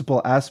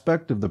principal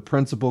aspect of the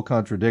principal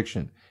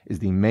contradiction is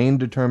the main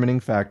determining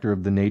factor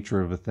of the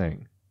nature of a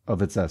thing,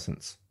 of its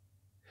essence.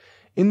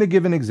 In the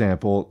given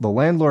example, the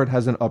landlord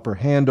has an upper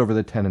hand over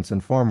the tenants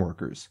and farm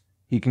workers.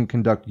 He can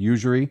conduct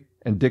usury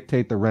and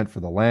dictate the rent for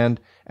the land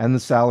and the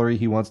salary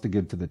he wants to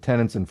give to the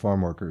tenants and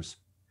farm workers.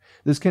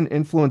 This can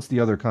influence the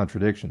other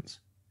contradictions.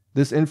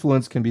 This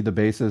influence can be the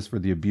basis for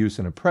the abuse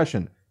and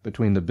oppression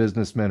between the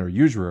businessman or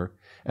usurer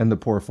and the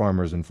poor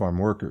farmers and farm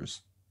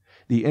workers.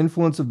 The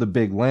influence of the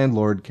big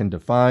landlord can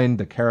define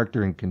the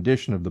character and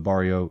condition of the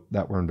barrio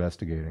that we're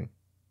investigating.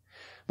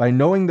 By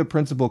knowing the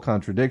principal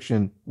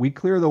contradiction, we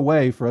clear the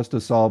way for us to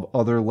solve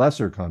other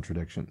lesser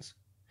contradictions.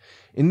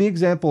 In the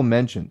example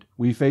mentioned,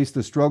 we face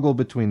the struggle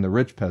between the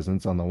rich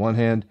peasants on the one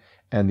hand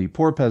and the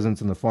poor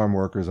peasants and the farm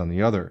workers on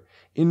the other,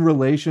 in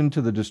relation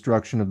to the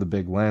destruction of the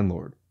big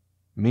landlord.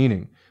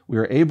 Meaning, we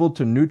are able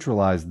to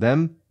neutralize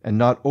them and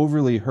not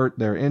overly hurt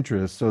their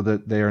interests so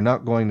that they are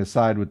not going to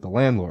side with the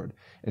landlord,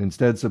 and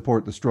instead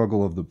support the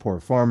struggle of the poor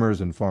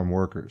farmers and farm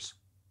workers.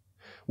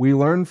 We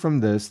learn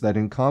from this that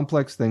in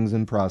complex things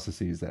and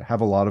processes that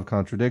have a lot of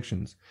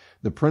contradictions,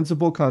 the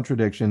principal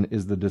contradiction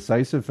is the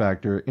decisive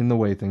factor in the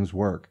way things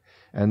work,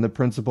 and the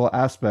principal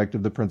aspect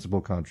of the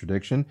principal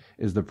contradiction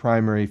is the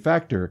primary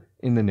factor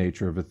in the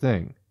nature of a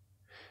thing.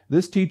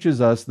 This teaches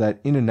us that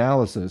in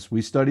analysis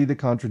we study the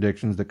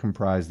contradictions that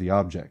comprise the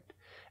object,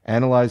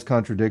 analyze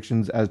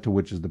contradictions as to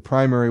which is the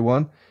primary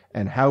one,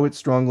 and how it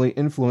strongly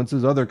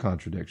influences other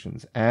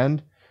contradictions,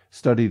 and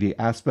study the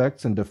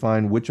aspects and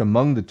define which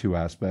among the two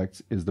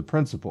aspects is the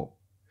principal.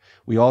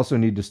 We also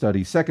need to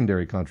study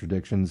secondary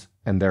contradictions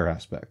and their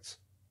aspects.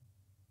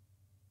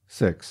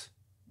 6.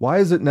 Why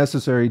is it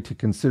necessary to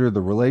consider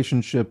the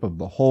relationship of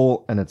the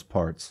whole and its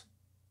parts?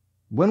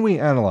 When we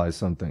analyze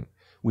something,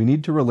 we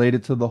need to relate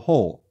it to the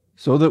whole,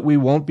 so that we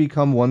won't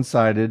become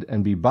one-sided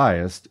and be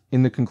biased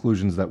in the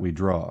conclusions that we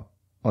draw.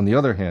 On the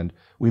other hand,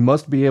 we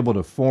must be able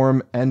to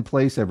form and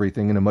place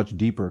everything in a much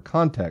deeper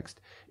context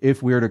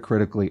if we are to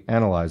critically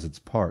analyze its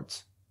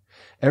parts.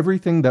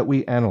 Everything that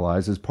we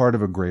analyze is part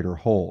of a greater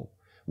whole.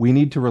 We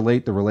need to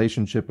relate the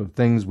relationship of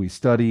things we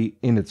study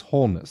in its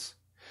wholeness.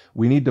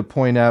 We need to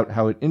point out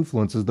how it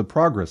influences the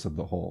progress of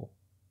the whole.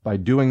 By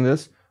doing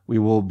this, we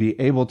will be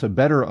able to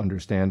better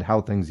understand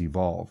how things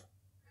evolve.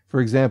 For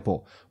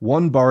example,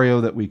 one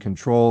barrio that we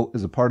control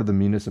is a part of the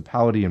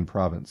municipality and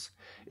province.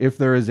 If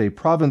there is a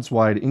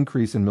province-wide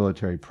increase in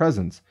military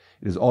presence,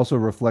 it is also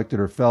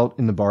reflected or felt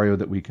in the barrio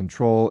that we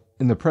control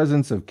in the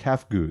presence of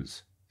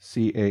CAFGUs,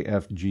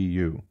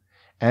 C-A-F-G-U,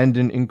 and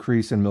an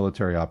increase in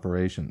military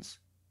operations.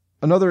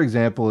 Another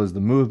example is the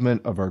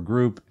movement of our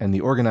group and the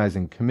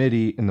organizing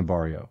committee in the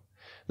barrio.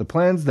 The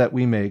plans that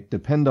we make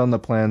depend on the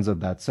plans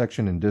of that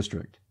section and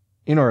district.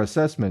 In our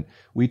assessment,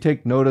 we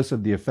take notice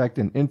of the effect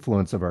and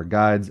influence of our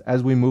guides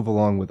as we move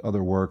along with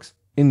other works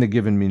in the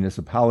given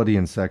municipality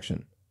and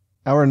section.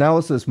 Our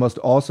analysis must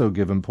also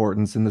give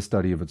importance in the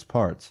study of its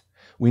parts.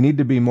 We need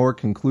to be more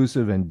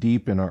conclusive and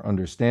deep in our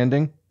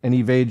understanding and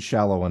evade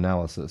shallow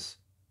analysis.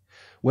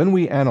 When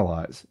we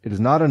analyze, it is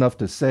not enough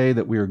to say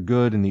that we are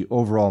good in the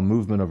overall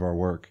movement of our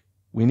work.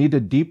 We need to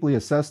deeply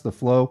assess the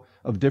flow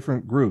of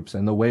different groups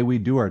and the way we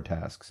do our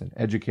tasks in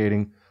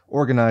educating,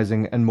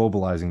 organizing, and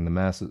mobilizing the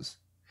masses.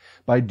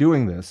 By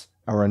doing this,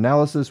 our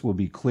analysis will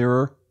be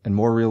clearer and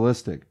more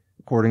realistic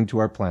according to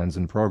our plans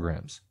and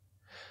programs.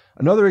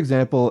 Another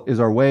example is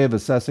our way of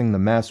assessing the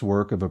mass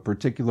work of a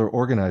particular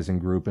organizing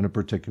group in a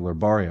particular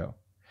barrio.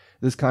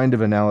 This kind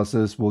of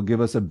analysis will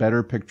give us a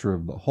better picture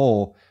of the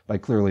whole by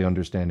clearly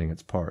understanding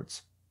its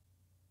parts.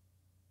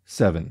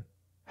 7.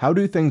 How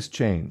do things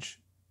change?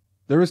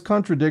 There is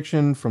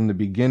contradiction from the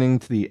beginning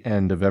to the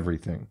end of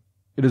everything.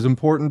 It is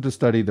important to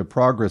study the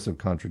progress of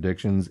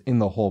contradictions in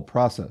the whole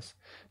process,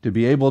 to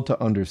be able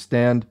to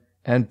understand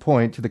and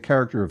point to the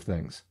character of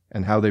things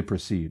and how they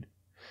proceed.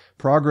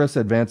 Progress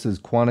advances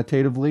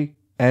quantitatively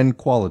and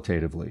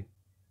qualitatively.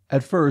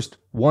 At first,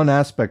 one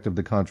aspect of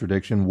the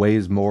contradiction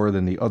weighs more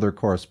than the other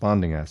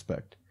corresponding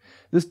aspect.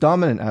 This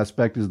dominant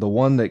aspect is the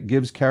one that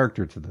gives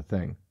character to the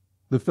thing.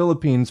 The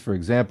Philippines, for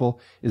example,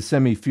 is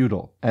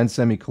semi-feudal and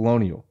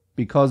semi-colonial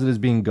because it is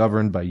being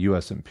governed by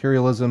U.S.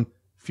 imperialism,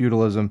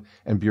 feudalism,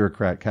 and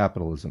bureaucrat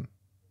capitalism.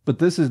 But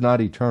this is not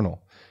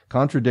eternal.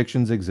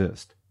 Contradictions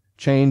exist.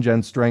 Change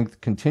and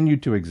strength continue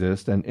to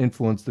exist and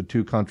influence the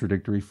two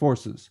contradictory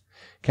forces,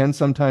 can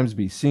sometimes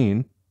be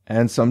seen,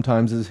 and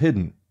sometimes is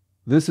hidden.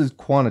 This is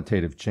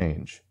quantitative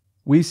change.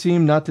 We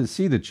seem not to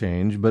see the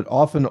change, but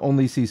often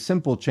only see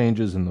simple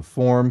changes in the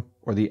form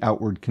or the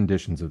outward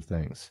conditions of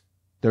things.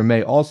 There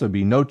may also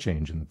be no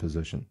change in the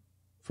position.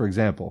 For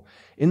example,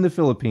 in the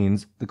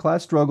Philippines, the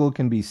class struggle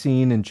can be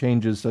seen in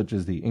changes such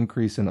as the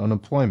increase in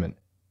unemployment,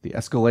 the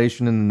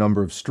escalation in the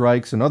number of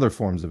strikes and other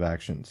forms of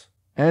actions,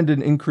 and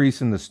an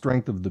increase in the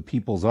strength of the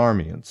people's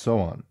army, and so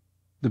on.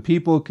 The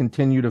people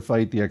continue to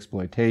fight the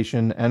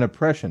exploitation and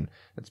oppression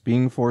that's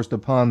being forced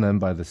upon them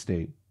by the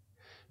state.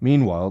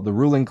 Meanwhile, the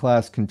ruling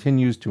class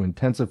continues to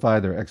intensify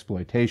their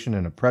exploitation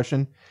and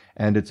oppression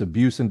and its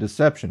abuse and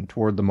deception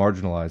toward the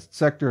marginalized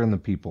sector and the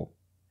people.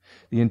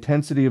 The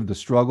intensity of the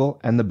struggle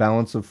and the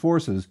balance of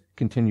forces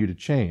continue to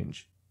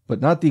change, but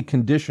not the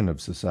condition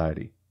of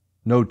society.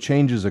 No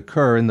changes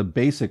occur in the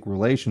basic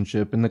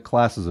relationship in the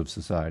classes of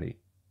society.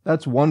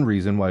 That's one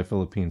reason why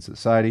Philippine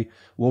society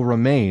will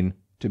remain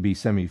to be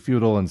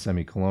semi-feudal and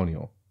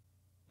semi-colonial.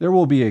 There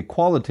will be a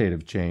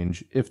qualitative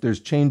change if there's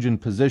change in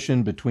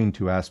position between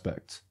two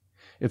aspects.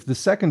 If the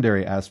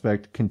secondary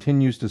aspect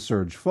continues to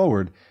surge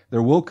forward,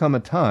 there will come a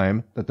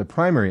time that the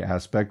primary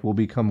aspect will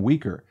become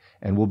weaker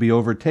and will be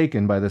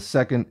overtaken by the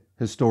second,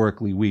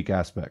 historically weak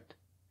aspect.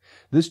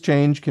 This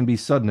change can be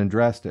sudden and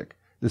drastic.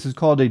 This is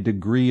called a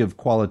degree of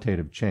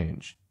qualitative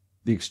change.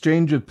 The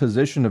exchange of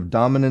position of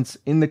dominance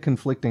in the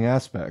conflicting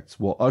aspects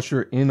will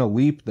usher in a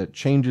leap that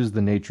changes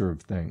the nature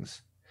of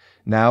things.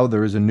 Now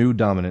there is a new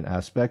dominant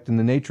aspect in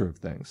the nature of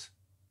things.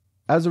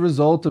 As a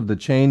result of the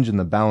change in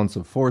the balance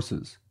of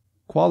forces,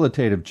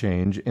 qualitative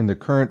change in the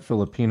current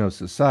Filipino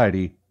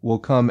society will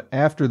come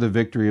after the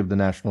victory of the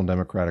National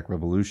Democratic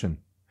Revolution.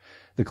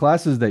 The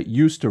classes that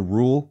used to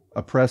rule,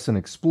 oppress, and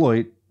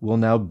exploit will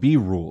now be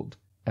ruled,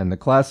 and the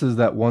classes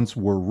that once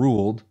were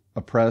ruled,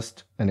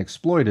 oppressed, and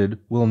exploited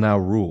will now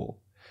rule.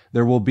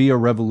 There will be a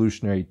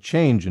revolutionary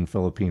change in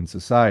Philippine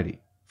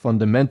society,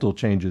 fundamental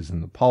changes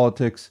in the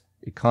politics,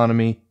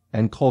 economy,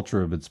 and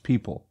culture of its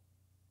people.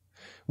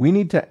 We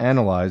need to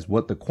analyze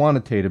what the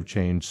quantitative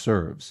change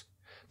serves.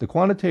 The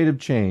quantitative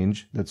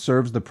change that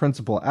serves the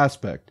principal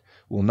aspect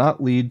will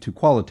not lead to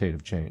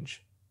qualitative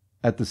change.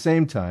 At the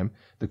same time,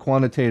 the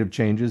quantitative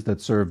changes that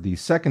serve the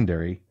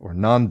secondary or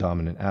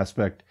non-dominant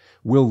aspect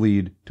will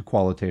lead to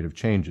qualitative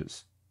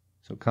changes.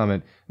 So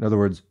comment, in other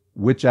words,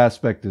 which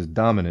aspect is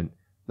dominant?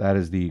 That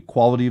is the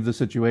quality of the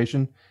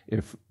situation.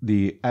 If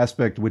the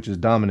aspect which is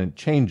dominant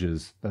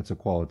changes, that's a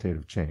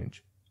qualitative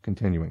change.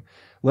 Continuing.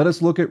 Let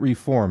us look at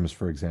reforms,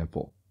 for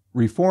example.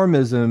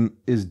 Reformism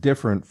is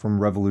different from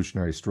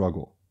revolutionary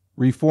struggle.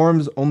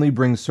 Reforms only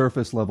bring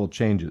surface-level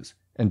changes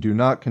and do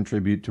not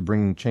contribute to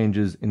bringing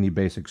changes in the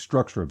basic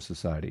structure of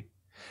society.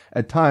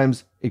 At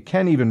times, it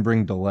can even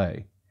bring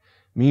delay.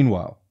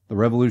 Meanwhile, the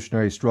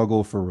revolutionary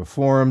struggle for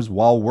reforms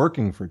while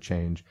working for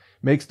change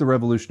makes the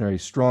revolutionary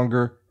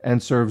stronger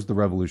and serves the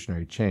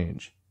revolutionary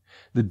change.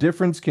 The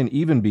difference can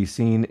even be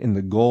seen in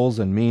the goals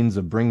and means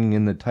of bringing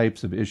in the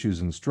types of issues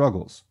and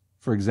struggles.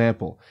 For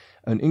example,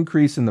 an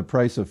increase in the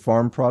price of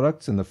farm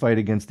products and the fight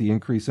against the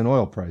increase in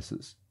oil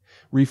prices.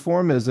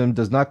 Reformism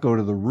does not go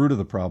to the root of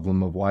the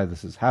problem of why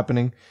this is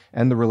happening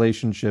and the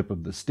relationship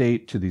of the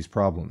state to these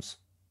problems.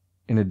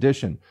 In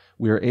addition,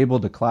 we are able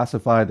to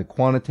classify the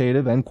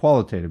quantitative and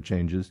qualitative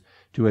changes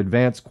to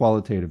advance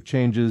qualitative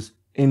changes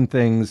in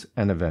things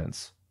and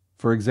events.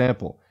 For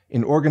example,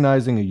 in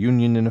organizing a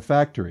union in a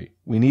factory,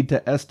 we need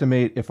to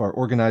estimate if our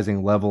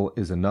organizing level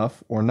is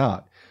enough or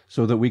not,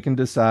 so that we can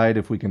decide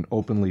if we can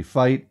openly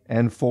fight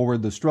and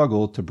forward the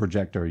struggle to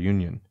project our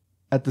union.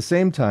 At the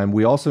same time,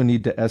 we also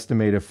need to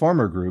estimate if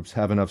farmer groups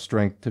have enough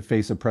strength to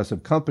face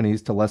oppressive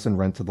companies to lessen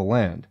rent to the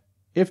land.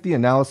 If the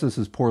analysis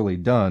is poorly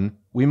done,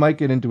 we might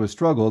get into a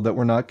struggle that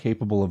we're not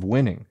capable of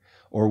winning,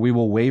 or we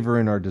will waver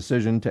in our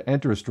decision to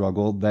enter a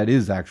struggle that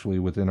is actually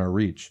within our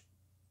reach.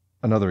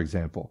 Another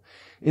example.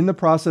 In the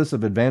process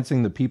of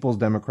advancing the People's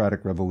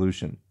Democratic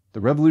Revolution, the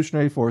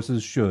revolutionary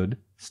forces should,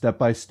 step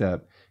by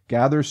step,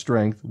 gather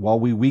strength while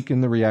we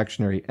weaken the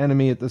reactionary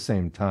enemy at the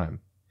same time.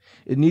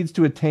 It needs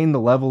to attain the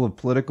level of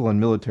political and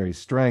military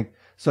strength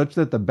such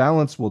that the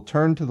balance will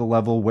turn to the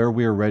level where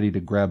we are ready to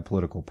grab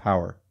political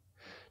power.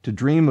 To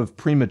dream of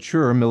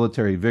premature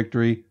military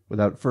victory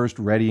without first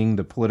readying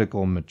the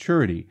political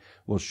maturity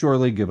will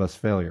surely give us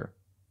failure.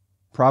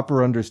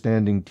 Proper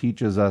understanding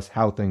teaches us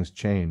how things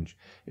change,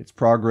 its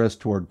progress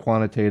toward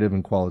quantitative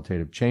and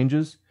qualitative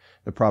changes,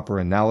 the proper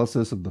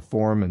analysis of the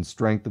form and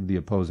strength of the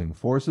opposing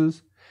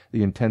forces,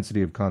 the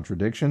intensity of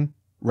contradiction,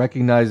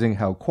 recognizing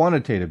how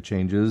quantitative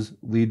changes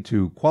lead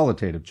to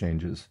qualitative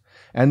changes,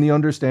 and the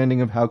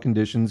understanding of how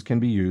conditions can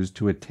be used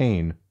to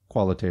attain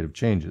qualitative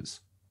changes.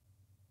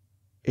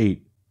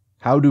 8.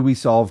 How do we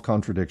solve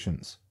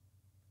contradictions?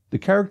 The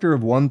character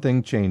of one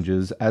thing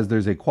changes as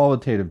there's a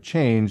qualitative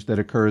change that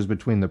occurs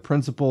between the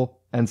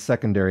principal and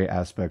secondary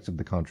aspects of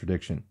the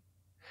contradiction.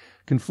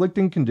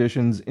 Conflicting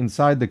conditions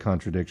inside the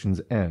contradictions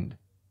end.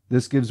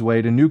 This gives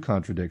way to new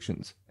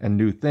contradictions and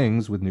new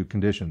things with new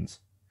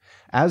conditions.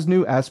 As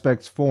new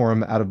aspects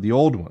form out of the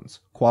old ones,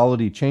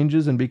 quality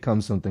changes and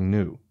becomes something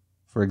new.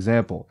 For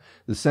example,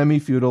 the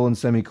semi-feudal and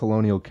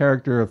semi-colonial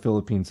character of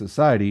Philippine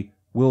society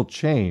will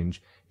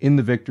change in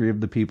the victory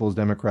of the People's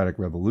Democratic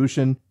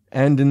Revolution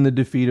and in the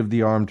defeat of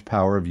the armed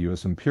power of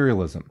U.S.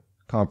 imperialism,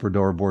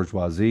 comprador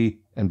bourgeoisie,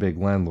 and big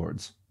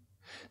landlords.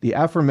 The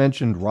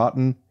aforementioned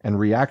rotten and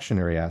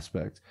reactionary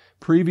aspects,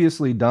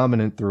 previously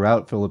dominant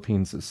throughout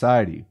Philippine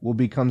society, will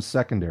become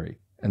secondary,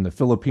 and the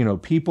Filipino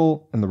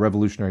people and the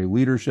revolutionary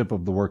leadership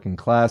of the working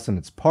class and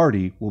its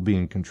party will be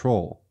in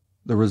control.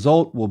 The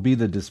result will be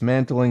the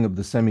dismantling of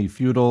the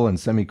semi-feudal and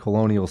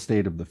semi-colonial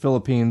state of the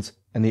Philippines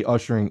and the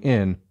ushering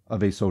in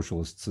of a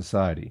socialist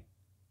society.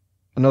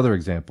 Another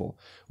example,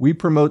 we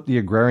promote the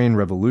agrarian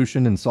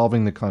revolution in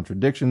solving the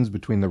contradictions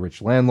between the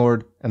rich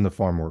landlord and the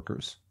farm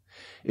workers.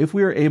 If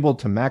we are able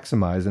to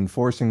maximize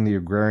enforcing the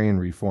agrarian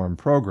reform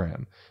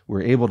program,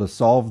 we're able to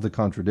solve the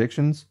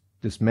contradictions,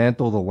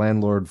 dismantle the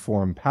landlord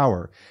form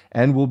power,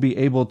 and will be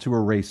able to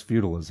erase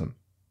feudalism.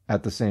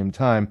 At the same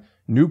time,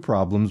 new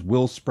problems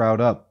will sprout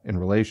up in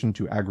relation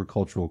to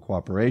agricultural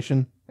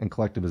cooperation and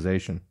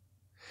collectivization.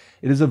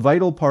 It is a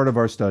vital part of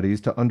our studies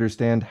to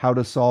understand how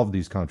to solve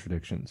these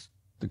contradictions.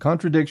 The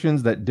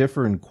contradictions that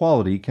differ in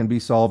quality can be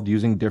solved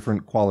using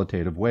different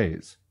qualitative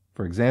ways.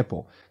 For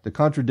example, the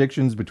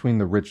contradictions between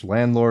the rich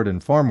landlord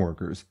and farm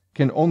workers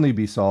can only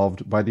be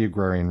solved by the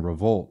agrarian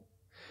revolt.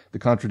 The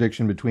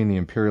contradiction between the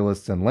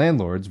imperialists and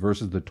landlords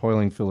versus the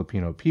toiling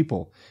Filipino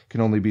people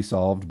can only be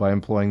solved by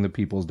employing the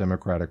People's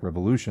Democratic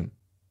Revolution.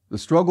 The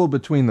struggle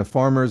between the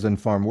farmers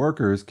and farm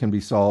workers can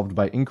be solved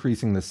by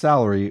increasing the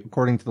salary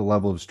according to the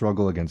level of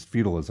struggle against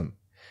feudalism,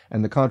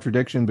 and the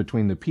contradiction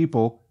between the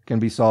people can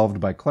be solved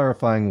by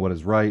clarifying what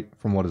is right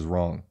from what is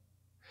wrong.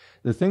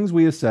 The things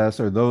we assess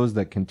are those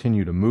that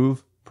continue to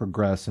move,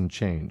 progress, and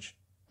change.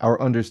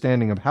 Our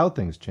understanding of how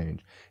things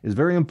change is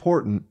very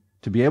important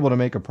to be able to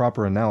make a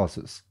proper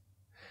analysis.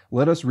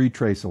 Let us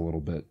retrace a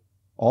little bit.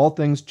 All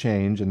things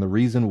change, and the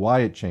reason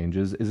why it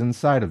changes is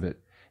inside of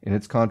it, in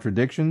its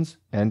contradictions,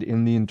 and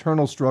in the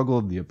internal struggle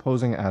of the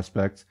opposing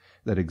aspects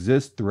that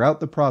exist throughout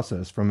the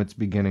process from its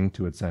beginning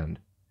to its end.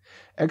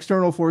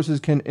 External forces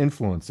can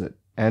influence it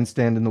and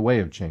stand in the way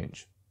of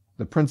change.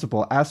 The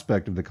principal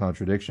aspect of the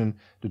contradiction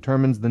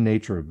determines the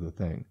nature of the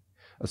thing.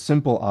 A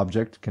simple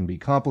object can be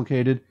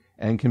complicated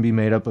and can be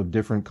made up of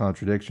different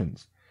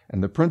contradictions,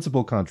 and the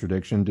principal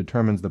contradiction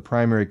determines the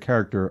primary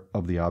character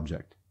of the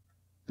object.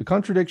 The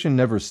contradiction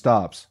never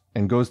stops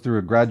and goes through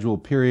a gradual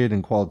period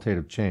in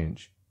qualitative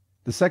change.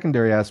 The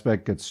secondary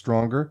aspect gets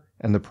stronger,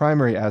 and the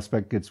primary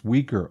aspect gets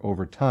weaker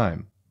over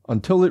time,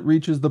 until it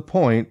reaches the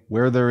point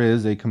where there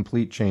is a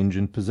complete change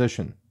in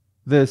position.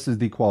 This is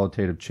the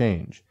qualitative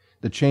change,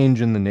 the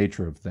change in the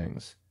nature of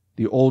things.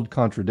 The old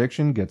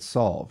contradiction gets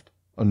solved.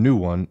 A new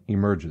one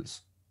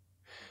emerges.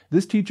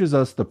 This teaches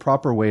us the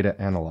proper way to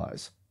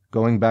analyze,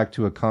 going back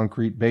to a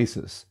concrete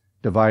basis,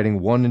 dividing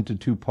one into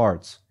two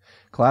parts,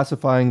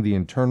 classifying the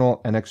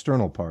internal and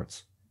external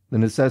parts, the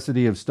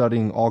necessity of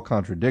studying all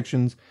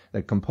contradictions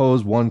that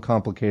compose one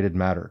complicated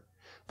matter,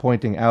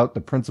 pointing out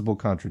the principal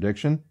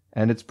contradiction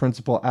and its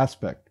principal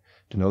aspect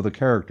to know the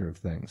character of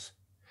things,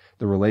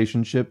 the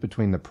relationship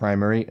between the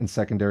primary and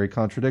secondary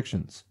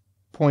contradictions,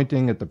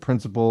 pointing at the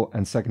principal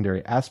and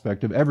secondary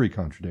aspect of every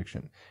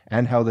contradiction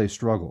and how they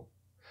struggle,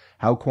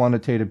 how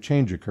quantitative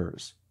change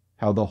occurs,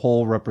 how the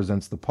whole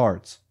represents the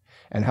parts,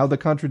 and how the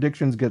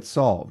contradictions get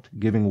solved,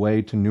 giving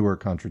way to newer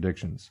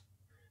contradictions.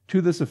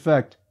 To this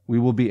effect, we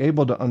will be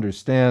able to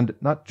understand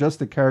not just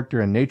the character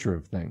and nature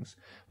of things,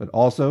 but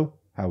also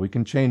how we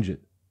can change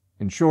it.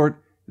 In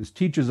short, this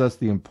teaches us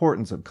the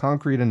importance of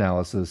concrete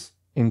analysis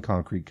in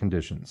concrete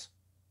conditions.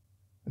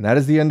 And that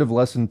is the end of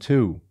Lesson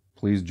 2.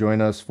 Please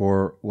join us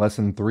for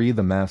Lesson 3,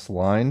 The Mass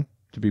Line,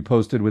 to be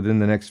posted within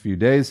the next few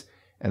days.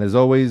 And as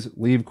always,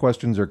 leave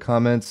questions or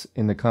comments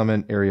in the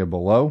comment area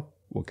below.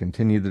 We'll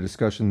continue the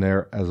discussion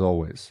there as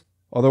always.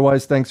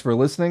 Otherwise, thanks for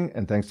listening,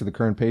 and thanks to the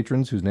current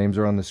patrons whose names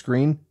are on the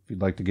screen. If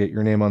you'd like to get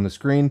your name on the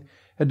screen,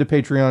 head to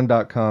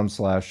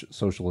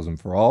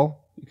patreon.com/socialismforall.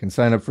 You can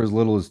sign up for as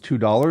little as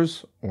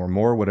 $2 or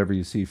more, whatever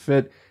you see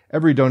fit.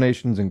 Every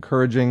donation is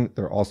encouraging.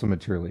 They're also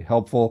materially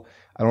helpful.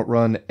 I don't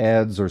run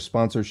ads or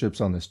sponsorships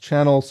on this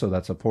channel, so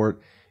that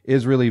support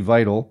is really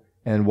vital.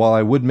 And while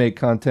I would make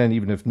content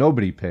even if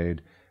nobody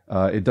paid,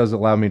 it does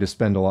allow me to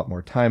spend a lot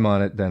more time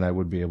on it than I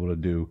would be able to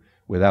do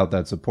without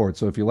that support.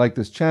 So if you like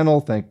this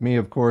channel, thank me,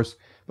 of course,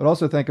 but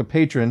also thank a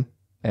patron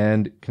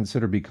and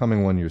consider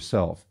becoming one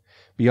yourself.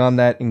 Beyond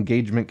that,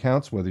 engagement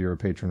counts, whether you're a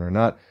patron or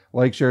not.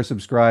 Like, share,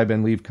 subscribe,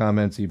 and leave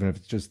comments, even if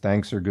it's just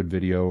thanks or good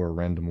video or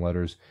random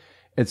letters,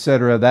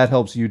 etc. That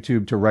helps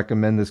YouTube to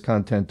recommend this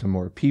content to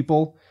more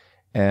people,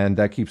 and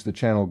that keeps the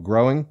channel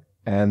growing,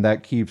 and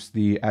that keeps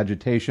the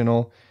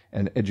agitational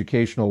and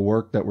educational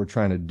work that we're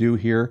trying to do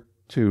here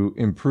to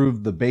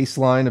improve the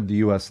baseline of the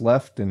U.S.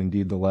 left, and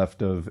indeed the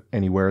left of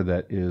anywhere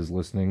that is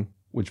listening.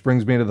 Which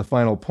brings me to the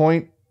final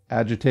point.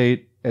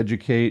 Agitate,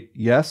 educate,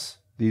 yes,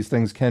 these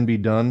things can be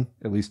done,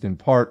 at least in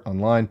part,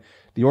 online.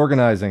 The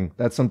organizing,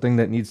 that's something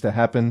that needs to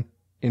happen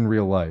in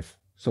real life.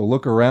 So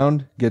look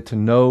around, get to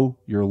know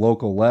your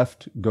local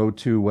left, go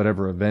to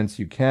whatever events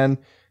you can,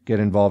 get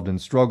involved in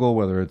struggle,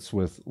 whether it's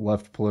with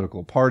left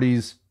political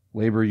parties,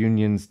 labor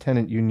unions,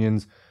 tenant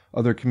unions,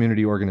 other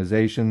community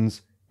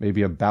organizations,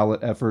 maybe a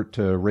ballot effort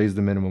to raise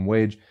the minimum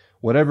wage.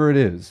 Whatever it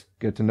is,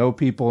 get to know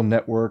people,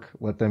 network,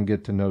 let them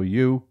get to know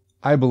you.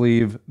 I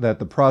believe that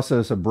the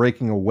process of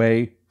breaking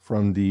away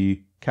from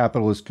the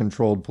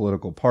capitalist-controlled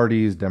political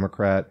parties,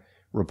 Democrat,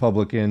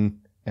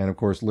 Republican, and of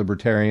course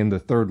Libertarian, the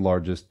third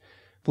largest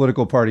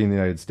political party in the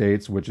United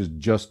States, which is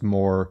just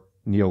more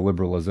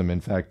neoliberalism,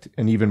 in fact,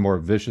 an even more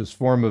vicious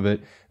form of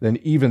it than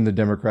even the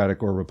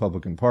Democratic or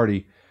Republican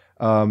Party.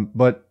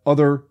 But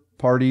other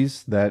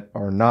parties that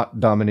are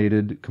not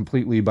dominated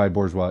completely by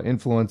bourgeois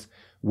influence,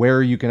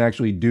 where you can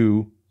actually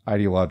do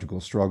ideological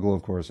struggle,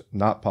 of course,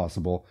 not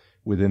possible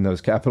within those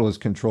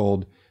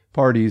capitalist-controlled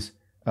parties.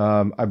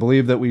 I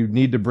believe that we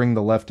need to bring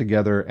the left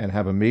together and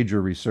have a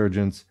major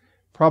resurgence.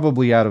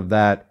 Probably out of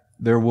that,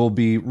 there will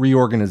be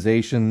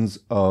reorganizations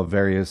of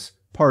various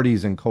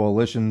parties and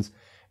coalitions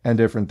and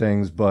different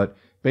things, but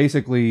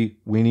basically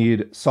we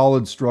need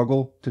solid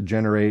struggle to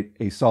generate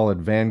a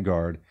solid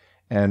vanguard,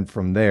 and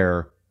from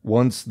there,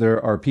 once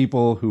there are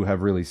people who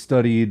have really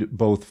studied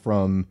both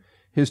from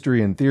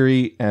history and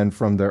theory and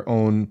from their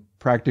own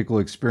practical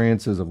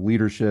experiences of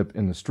leadership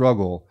in the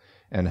struggle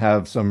and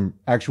have some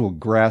actual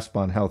grasp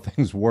on how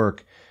things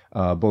work,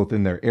 both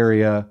in their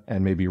area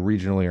and maybe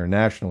regionally or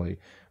nationally,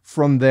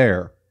 from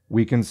there,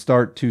 we can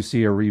start to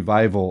see a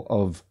revival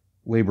of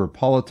labor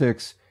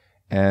politics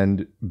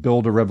and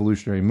build a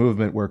revolutionary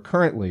movement where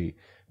currently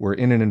we're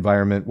in an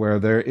environment where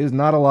there is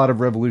not a lot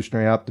of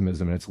revolutionary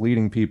optimism, and it's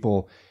leading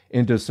people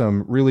into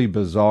some really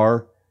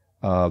bizarre,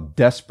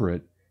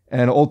 desperate,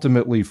 and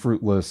ultimately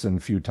fruitless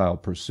and futile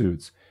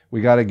pursuits.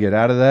 We got to get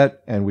out of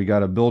that, and we got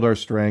to build our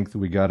strength.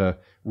 We got to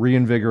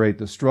reinvigorate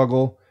the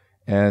struggle.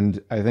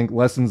 And I think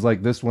lessons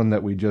like this one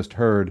that we just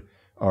heard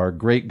are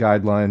great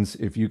guidelines.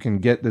 If you can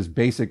get this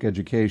basic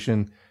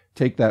education,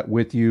 take that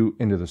with you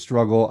into the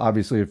struggle.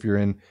 Obviously, if you're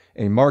in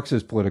a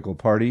Marxist political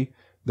party,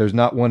 there's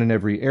not one in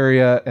every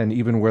area, and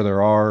even where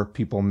there are,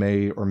 people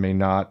may or may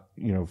not,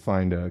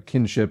 find a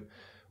kinship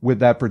with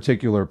that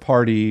particular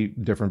party.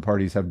 Different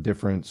parties have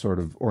different sort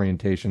of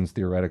orientations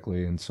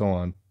theoretically and so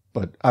on.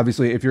 But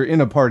obviously, if you're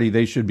in a party,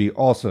 they should be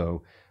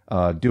also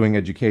doing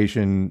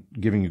education,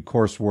 giving you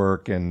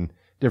coursework and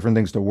different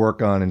things to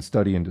work on and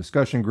study in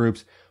discussion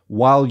groups,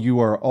 while you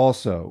are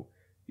also,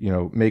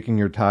 making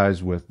your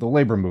ties with the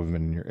labor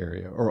movement in your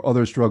area or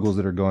other struggles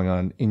that are going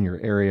on in your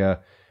area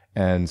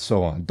and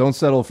so on. Don't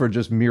settle for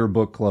just mere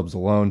book clubs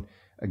alone.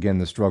 Again,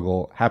 the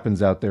struggle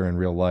happens out there in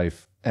real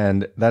life,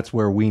 and that's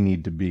where we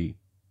need to be.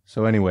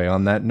 So anyway,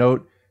 on that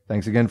note,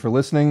 thanks again for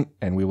listening,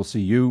 and we will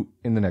see you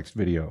in the next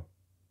video.